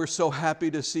 welcome, we're so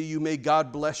happy to see you. May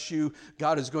God bless you.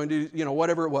 God is going to,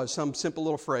 whatever it was, some simple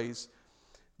little phrase.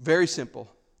 Very simple.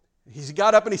 He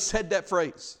got up and he said that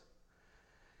phrase.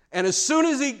 And as soon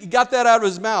as he got that out of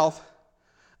his mouth,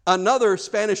 another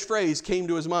Spanish phrase came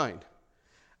to his mind.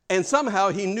 And somehow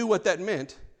he knew what that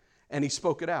meant, and he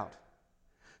spoke it out.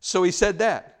 So he said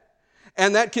that.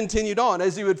 And that continued on.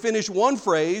 As he would finish one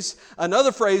phrase,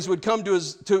 another phrase would come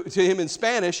to him in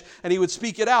Spanish, and he would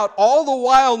speak it out, all the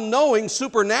while knowing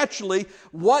supernaturally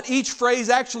what each phrase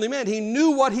actually meant. He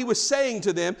knew what he was saying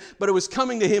to them, but it was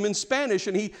coming to him in Spanish,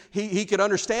 and he could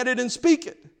understand it and speak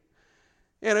it.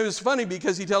 And it was funny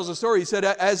because he tells a story. He said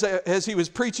as he was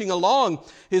preaching along,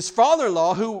 his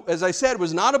father-in-law, who, as I said,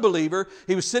 was not a believer,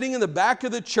 he was sitting in the back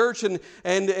of the church, and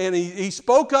he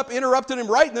spoke up, interrupted him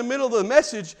right in the middle of the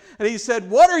message, and he said,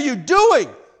 "What are you doing?"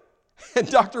 And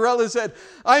Dr. Rutland said,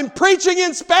 "I'm preaching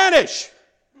in Spanish."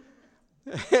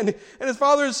 And his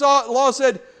father-in-law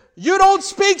said, "You don't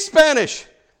speak Spanish."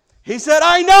 He said,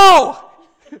 "I know."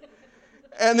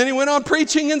 And then he went on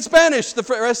preaching in Spanish the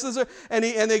rest of the and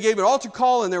they gave an altar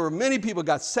call, and there were many people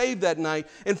got saved that night.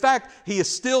 In fact, he is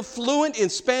still fluent in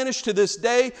Spanish to this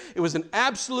day. It was an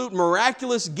absolute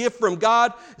miraculous gift from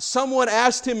God. Someone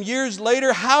asked him years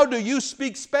later, "How do you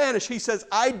speak Spanish?" He says,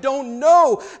 "I don't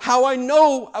know how I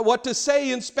know what to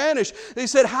say in Spanish." They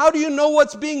said, "How do you know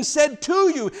what's being said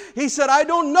to you?" He said, "I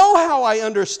don't know how I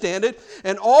understand it."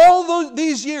 And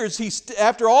these years,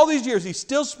 after all these years, he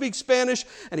still speaks Spanish,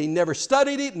 and he never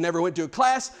studied it, never went to a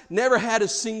class, never had a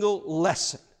single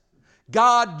lesson.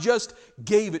 God just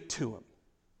gave it to him.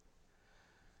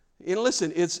 And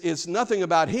listen, it's nothing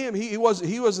about him. He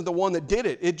wasn't the one that did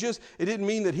it. It didn't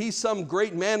mean that he's some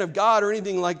great man of God or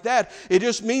anything like that. It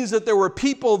just means that there were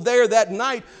people there that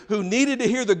night who needed to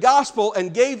hear the gospel,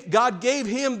 and God gave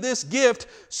him this gift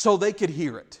so they could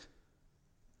hear it.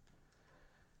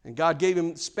 And God gave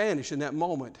him Spanish in that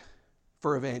moment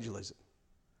for evangelism.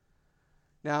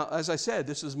 Now, as I said,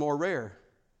 this is more rare,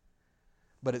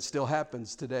 but it still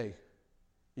happens today.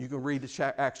 You can read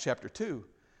Acts chapter 2.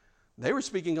 They were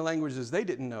speaking languages they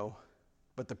didn't know,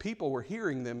 but the people were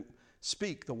hearing them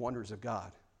speak the wonders of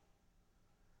God.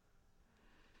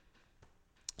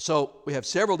 So we have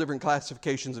several different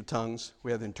classifications of tongues. We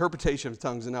have the interpretation of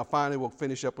tongues, and now finally we'll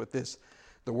finish up with this,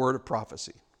 the word of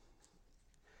prophecy.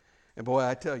 And boy,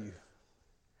 I tell you,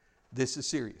 this is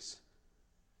serious.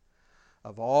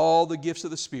 Of all the gifts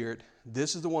of the Spirit,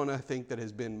 this is the one I think that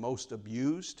has been most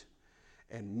abused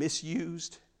and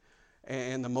misused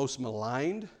and the most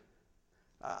maligned.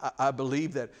 I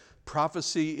believe that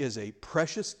prophecy is a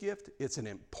precious gift. It's an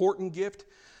important gift,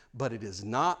 but it is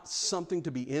not something to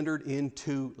be entered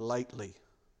into lightly.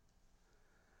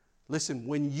 Listen,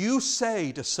 when you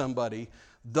say to somebody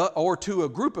or to a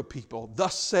group of people,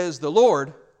 "Thus says the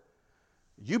Lord,"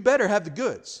 you better have the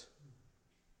goods.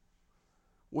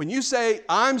 When you say,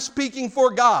 "I'm speaking for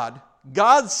God,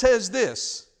 God says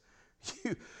this,"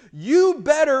 you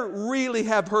better really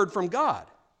have heard from God.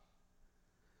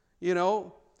 You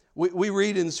know, we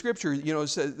read in Scripture, it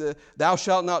says, "Thou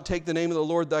shalt not take the name of the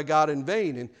Lord thy God in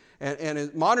vain." And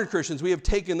as modern Christians, we have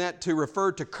taken that to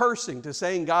refer to cursing, to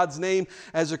saying God's name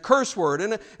as a curse word.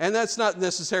 And that's not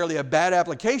necessarily a bad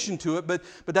application to it, but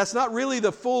that's not really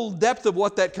the full depth of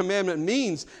what that commandment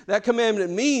means. That commandment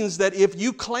means that if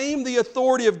you claim the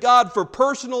authority of God for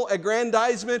personal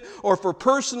aggrandizement or for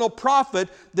personal profit,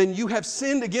 then you have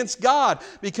sinned against God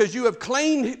because you have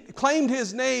claimed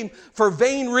His name for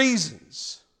vain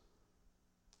reasons.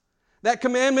 That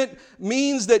commandment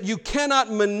means that you cannot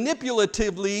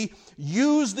manipulatively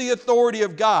use the authority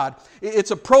of God.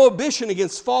 It's a prohibition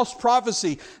against false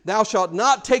prophecy. "Thou shalt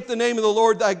not take the name of the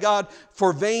Lord thy God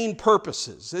for vain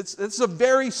purposes." It's a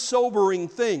very sobering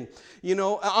thing.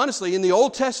 Honestly, in the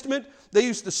Old Testament, they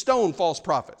used to stone false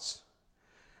prophets.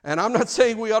 And I'm not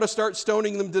saying we ought to start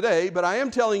stoning them today, but I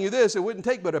am telling you this, it wouldn't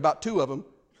take but about 2 of them.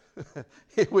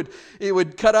 It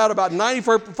would cut out about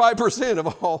 95%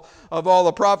 of all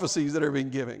the prophecies that are being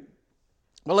given.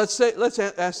 Well, let's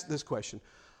ask this question.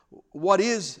 What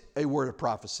is a word of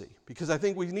prophecy? Because I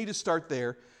think we need to start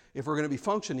there if we're going to be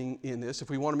functioning in this, if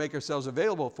we want to make ourselves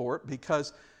available for it,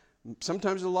 because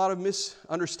sometimes there's a lot of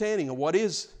misunderstanding of what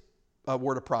is a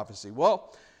word of prophecy.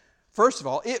 Well, first of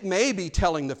all, it may be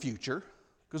telling the future,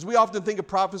 because we often think of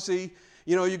prophecy,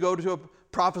 you go to a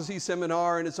prophecy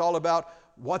seminar and it's all about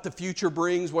what the future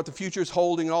brings, what the future is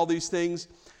holding, all these things.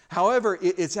 However,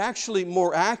 it's actually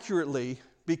more accurately,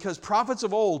 because prophets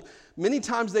of old, many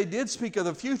times they did speak of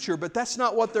the future, but that's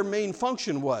not what their main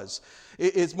function was.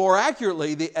 It's more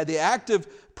accurately, the act of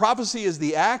prophecy is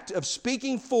the act of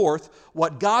speaking forth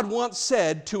what God once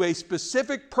said to a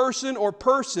specific person or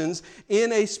persons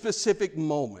in a specific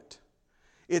moment.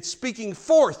 It's speaking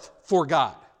forth for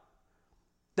God.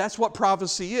 That's what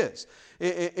prophecy is.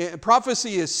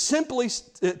 Prophecy is simply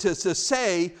to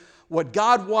say what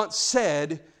God once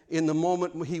said in the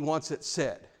moment He wants it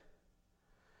said.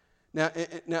 Now,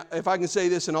 if I can say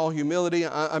this in all humility,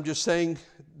 I'm just saying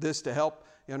this to help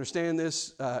you understand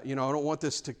this. I don't want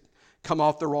this to come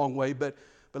off the wrong way, but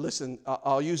listen,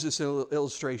 I'll use this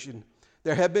illustration.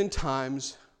 There have been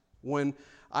times when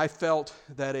I felt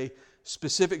that a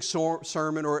specific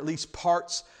sermon, or at least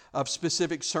parts of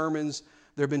specific sermons,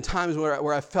 there have been times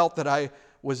where I felt that I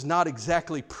was not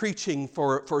exactly preaching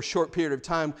for a short period of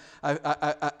time.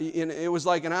 It was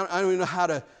like, and I don't even know how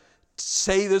to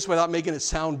say this without making it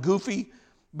sound goofy,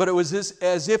 but it was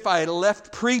as if I had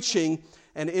left preaching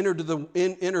and entered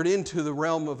into the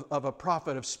realm of a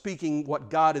prophet, of speaking what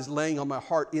God is laying on my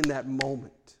heart in that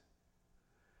moment.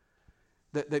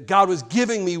 That God was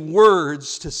giving me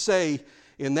words to say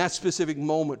in that specific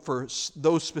moment for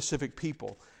those specific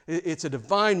people. It's a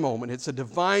divine moment. It's a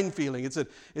divine feeling. It's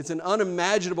an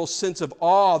unimaginable sense of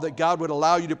awe that God would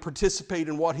allow you to participate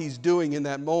in what He's doing in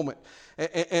that moment.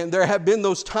 And there have been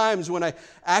those times when I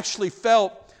actually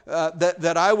felt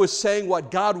that I was saying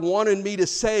what God wanted me to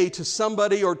say to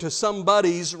somebody or to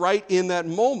somebodies right in that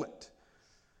moment.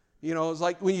 It's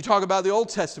like when you talk about the Old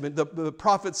Testament, the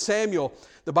prophet Samuel,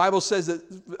 the Bible says that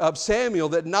of Samuel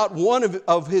that not one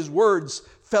of his words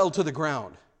fell to the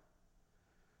ground.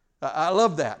 I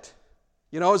love that.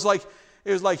 It was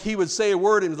like he would say a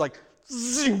word and it was like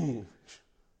zing.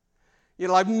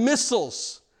 Like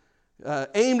missiles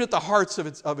aimed at the hearts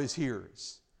of his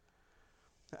hearers.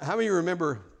 How many of you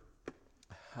remember?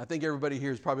 I think everybody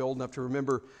here is probably old enough to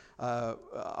remember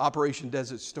Operation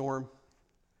Desert Storm.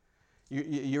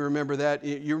 You remember that?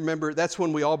 You remember that's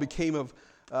when we all became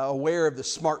aware of the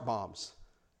smart bombs,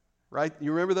 right?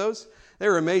 You remember those? They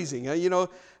were amazing. You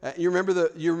remember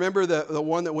the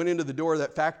one that went into the door of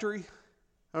that factory?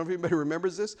 I don't know if anybody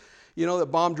remembers this. The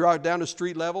bomb dropped down to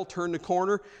street level, turned the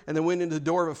corner, and then went into the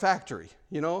door of a factory.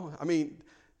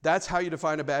 That's how you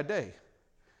define a bad day.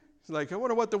 It's like, I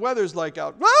wonder what the weather's like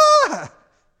out. Ah!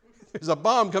 There's a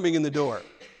bomb coming in the door.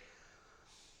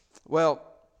 Well,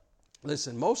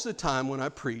 listen, most of the time when I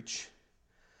preach,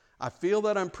 I feel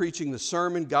that I'm preaching the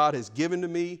sermon God has given to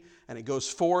me, and it goes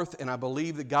forth, and I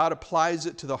believe that God applies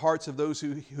it to the hearts of those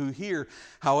who hear.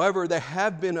 However, there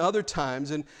have been other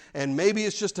times, and maybe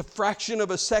it's just a fraction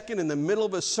of a second in the middle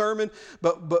of a sermon,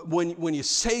 but when you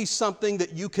say something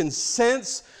that you can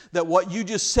sense that what you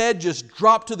just said just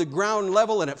dropped to the ground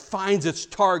level and it finds its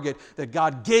target, that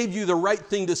God gave you the right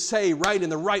thing to say right in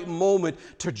the right moment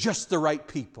to just the right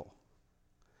people.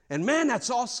 And man, that's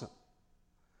awesome.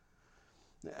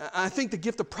 I think the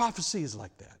gift of prophecy is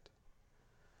like that.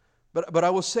 But I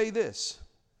will say this,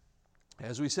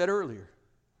 as we said earlier,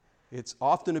 it's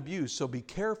often abused, so be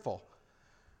careful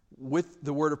with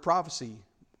the word of prophecy,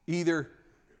 either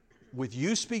with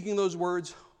you speaking those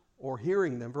words or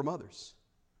hearing them from others.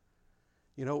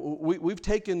 We've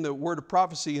taken the word of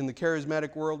prophecy in the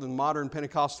charismatic world and modern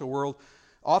Pentecostal world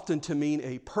often to mean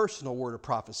a personal word of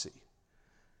prophecy.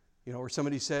 Where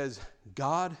somebody says,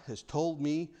 God has told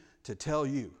me to tell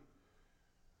you.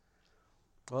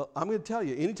 Well, I'm going to tell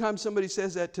you, anytime somebody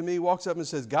says that to me, walks up and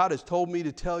says, God has told me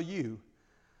to tell you,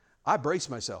 I brace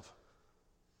myself.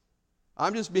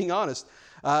 I'm just being honest.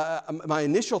 My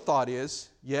initial thought is,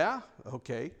 yeah,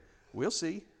 okay, we'll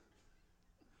see.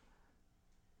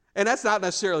 And that's not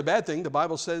necessarily a bad thing. The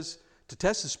Bible says to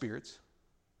test the spirits.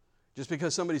 Just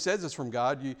because somebody says it's from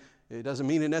God, it doesn't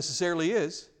mean it necessarily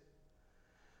is.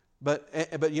 But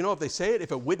if they say it,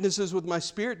 if it witnesses with my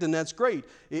spirit, then that's great.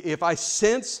 If I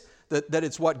sense that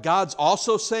it's what God's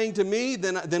also saying to me,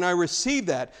 then I receive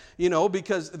that.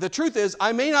 Because the truth is,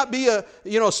 I may not be a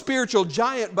spiritual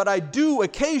giant, but I do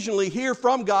occasionally hear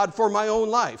from God for my own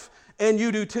life. And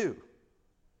you do too.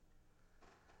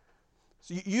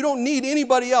 So you don't need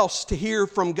anybody else to hear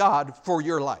from God for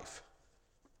your life.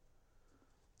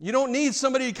 You don't need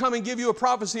somebody to come and give you a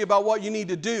prophecy about what you need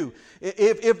to do.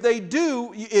 If they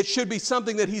do, it should be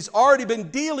something that He's already been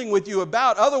dealing with you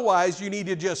about. Otherwise, you need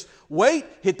to just wait,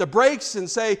 hit the brakes, and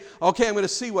say, okay, I'm going to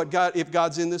see if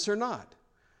God's in this or not.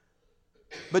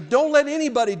 But don't let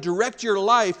anybody direct your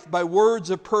life by words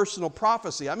of personal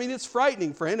prophecy. I mean, it's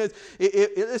frightening, friend.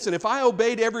 Listen, if I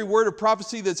obeyed every word of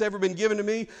prophecy that's ever been given to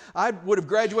me, I would have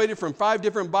graduated from 5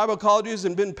 different Bible colleges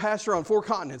and been pastor on 4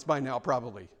 continents by now,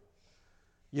 probably.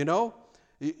 You know,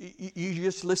 you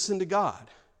just listen to God.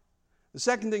 The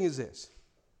second thing is this,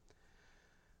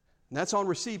 and that's on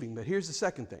receiving, but here's the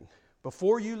second thing.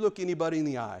 Before you look anybody in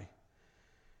the eye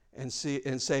and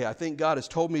say, I think God has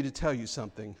told me to tell you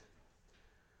something,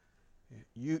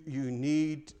 you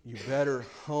better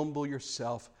humble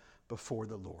yourself before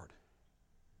the Lord.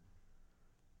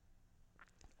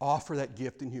 Offer that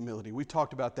gift in humility. We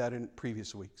talked about that in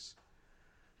previous weeks,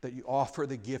 that you offer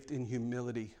the gift in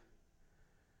humility.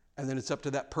 And then it's up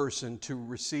to that person to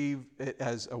receive it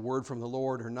as a word from the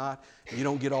Lord or not. You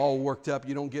don't get all worked up.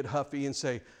 You don't get huffy and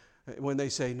say, when they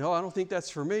say, no, I don't think that's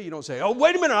for me. You don't say, oh,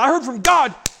 wait a minute, I heard from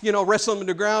God. You know, wrestle them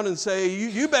to the ground and say,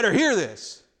 you better hear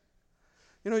this.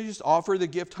 You know, you just offer the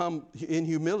gift in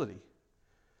humility.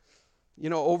 You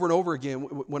know, over and over again,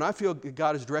 when I feel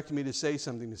God is directing me to say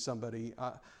something to somebody,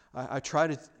 I try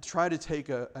to take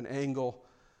an angle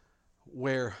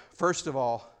where, first of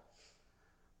all,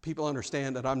 people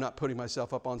understand that I'm not putting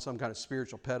myself up on some kind of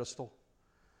spiritual pedestal,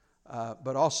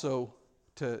 but also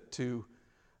to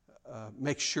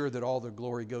make sure that all the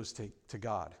glory goes to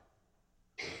God.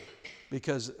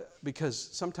 Because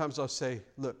sometimes I'll say,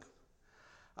 look,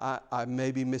 I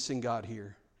may be missing God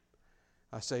here.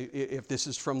 I say, if this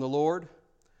is from the Lord,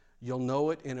 you'll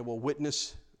know it and it will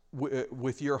witness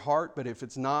with your heart. But if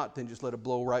it's not, then just let it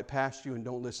blow right past you and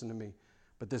don't listen to me.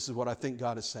 But this is what I think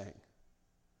God is saying.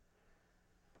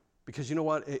 Because you know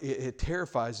what? It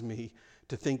terrifies me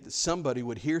to think that somebody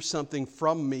would hear something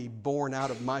from me born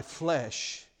out of my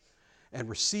flesh and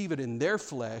receive it in their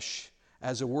flesh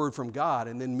as a word from God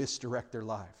and then misdirect their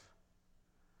life.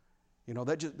 You know,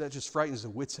 that just frightens the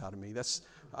wits out of me.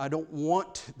 I don't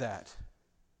want that.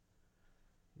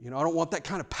 You know, I don't want that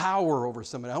kind of power over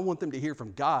somebody. I want them to hear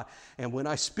from God. And when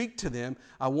I speak to them,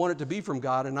 I want it to be from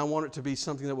God, and I want it to be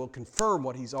something that will confirm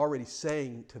what He's already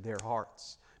saying to their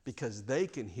hearts. Because they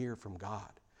can hear from God.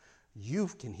 You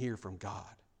can hear from God.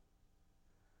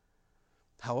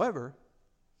 However,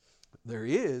 there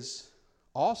is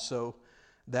also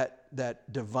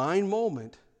that divine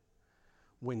moment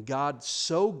when God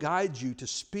so guides you to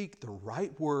speak the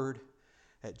right word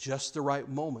at just the right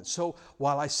moment. So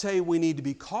while I say we need to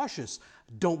be cautious,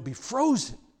 don't be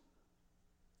frozen.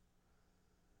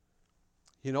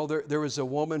 You know, there was a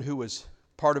woman who was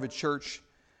part of a church,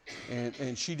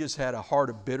 and she just had a heart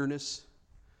of bitterness.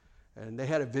 And they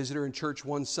had a visitor in church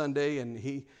one Sunday, and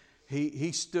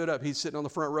he stood up. He's sitting on the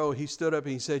front row. He stood up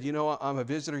and he said, you know, I'm a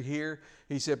visitor here.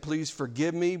 He said, please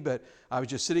forgive me, but I was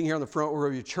just sitting here on the front row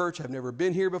of your church. I've never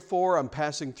been here before. I'm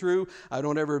passing through. I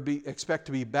don't ever expect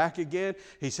to be back again.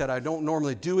 He said, I don't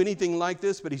normally do anything like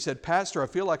this, but he said, Pastor, I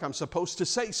feel like I'm supposed to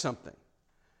say something.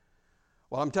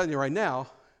 Well, I'm telling you right now,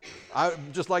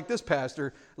 just like this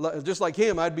pastor, just like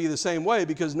him, I'd be the same way,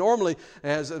 because normally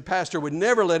as a pastor would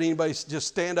never let anybody just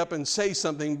stand up and say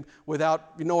something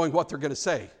without knowing what they're going to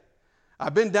say.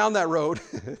 I've been down that road.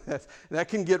 That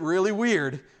can get really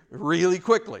weird really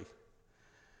quickly.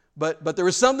 But there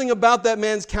was something about that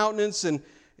man's countenance, and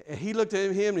he looked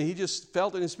at him and he just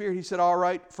felt in his spirit. He said, all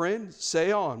right, friend,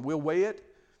 say on. We'll weigh it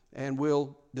and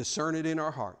we'll discern it in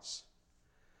our hearts.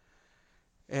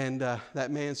 And that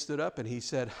man stood up and he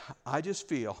said, I just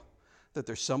feel that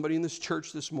there's somebody in this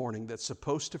church this morning that's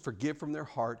supposed to forgive from their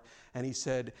heart. And he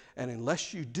said, and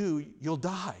unless you do, you'll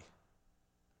die.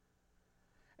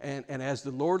 And as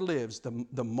the Lord lives,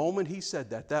 the moment he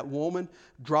said that woman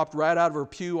dropped right out of her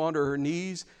pew onto her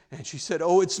knees, and she said,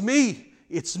 oh, it's me.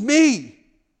 It's me.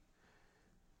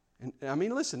 And I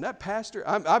mean, listen, that pastor,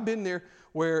 I've been there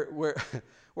where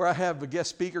I have a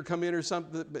guest speaker come in or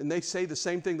something, and they say the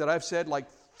same thing that I've said like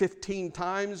 15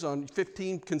 times on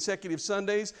 15 consecutive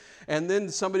Sundays, and then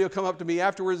somebody will come up to me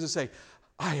afterwards and say,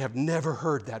 I have never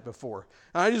heard that before.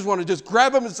 And I just want to just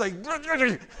grab them and say,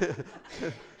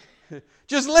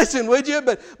 just listen, would you?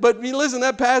 But you listen,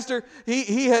 that pastor,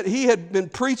 he had been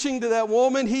preaching to that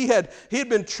woman. He had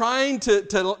been trying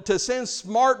to send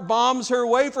smart bombs her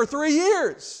way for 3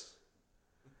 years.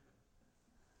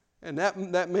 And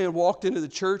that man walked into the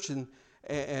church and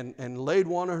laid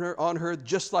one on her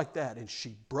just like that. And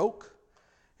she broke,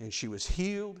 and she was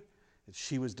healed, and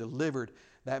she was delivered.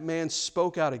 That man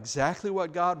spoke out exactly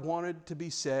what God wanted to be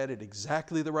said at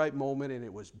exactly the right moment, and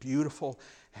it was beautiful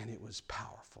and it was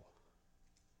powerful.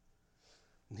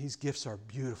 And these gifts are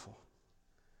beautiful.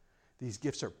 These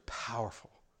gifts are powerful.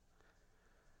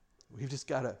 We've just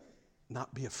got to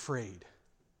not be afraid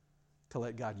to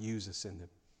let God use us in them.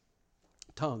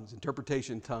 Tongues,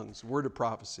 interpretation tongues, word of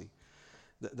prophecy.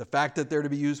 The fact that they're to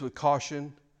be used with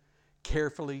caution,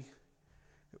 carefully,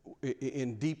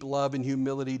 in deep love and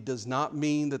humility does not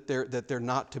mean that they're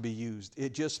not to be used.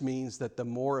 It just means that the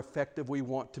more effective we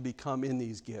want to become in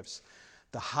these gifts,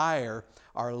 the higher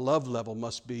our love level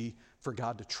must be for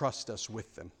God to trust us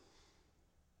with them.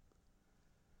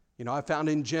 You know, I found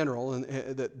in general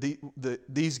that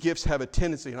these gifts have a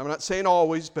tendency, and I'm not saying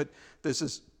always, but this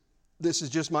is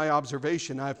just my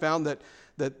observation. I found that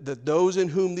those in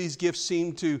whom these gifts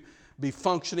seem to be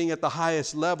functioning at the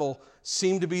highest level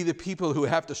seem to be the people who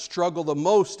have to struggle the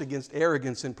most against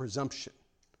arrogance and presumption.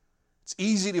 It's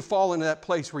easy to fall into that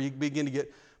place where you begin to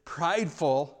get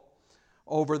prideful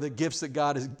over the gifts that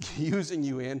God is using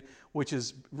you in, which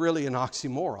is really an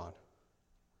oxymoron.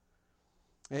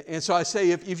 And so I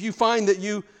say, if you find that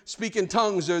you speak in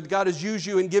tongues, or God has used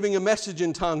you in giving a message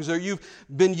in tongues, or you've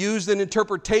been used in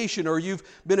interpretation, or you've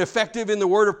been effective in the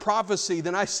word of prophecy,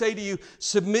 then I say to you,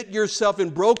 submit yourself in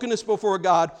brokenness before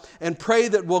God and pray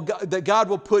that God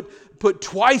will put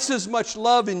twice as much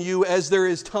love in you as there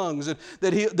is tongues, and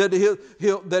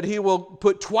that He will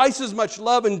put twice as much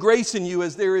love and grace in you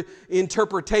as there is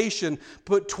interpretation,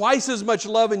 put twice as much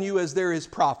love in you as there is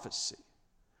prophecy.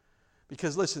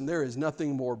 Because listen, there is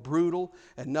nothing more brutal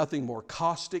and nothing more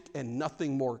caustic and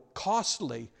nothing more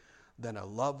costly than a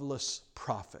loveless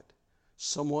prophet.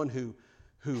 Someone who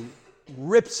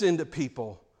rips into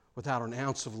people without an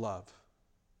ounce of love.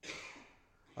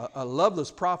 A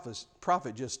loveless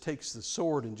prophet just takes the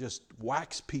sword and just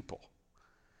whacks people.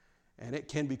 And it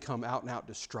can become out and out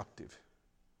destructive.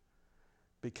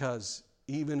 Because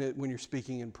even when you're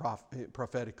speaking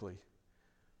prophetically,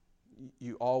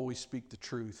 you always speak the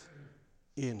truth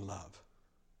in love.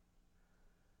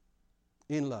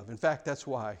 In love. In fact, that's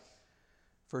why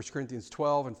 1 Corinthians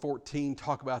 12 and 14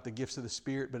 talk about the gifts of the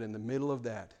Spirit, but in the middle of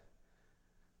that,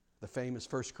 the famous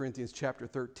 1 Corinthians chapter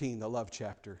 13, the love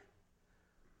chapter,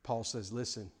 Paul says,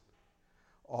 listen,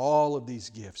 all of these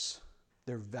gifts,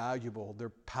 they're valuable, they're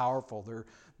powerful,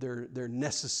 they're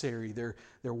necessary, they're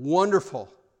wonderful,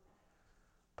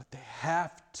 but they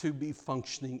have to be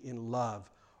functioning in love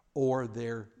or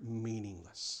they're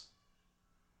meaningless.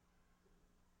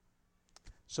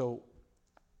 So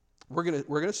we're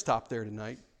gonna stop there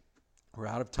tonight. We're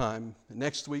out of time.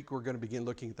 Next week we're going to begin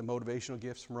looking at the motivational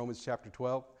gifts from Romans chapter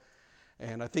 12,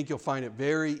 and I think you'll find it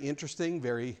very interesting,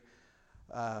 very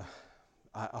I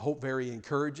hope very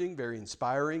encouraging, very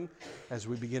inspiring as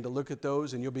we begin to look at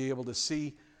those, and you'll be able to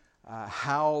see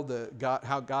how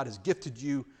God has gifted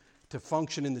you to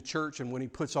function in the church, and when He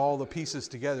puts all the pieces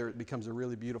together, it becomes a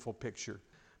really beautiful picture.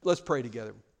 Let's pray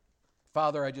together.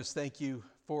 Father, I just thank You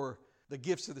for the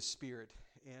gifts of the Spirit,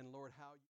 and Lord, how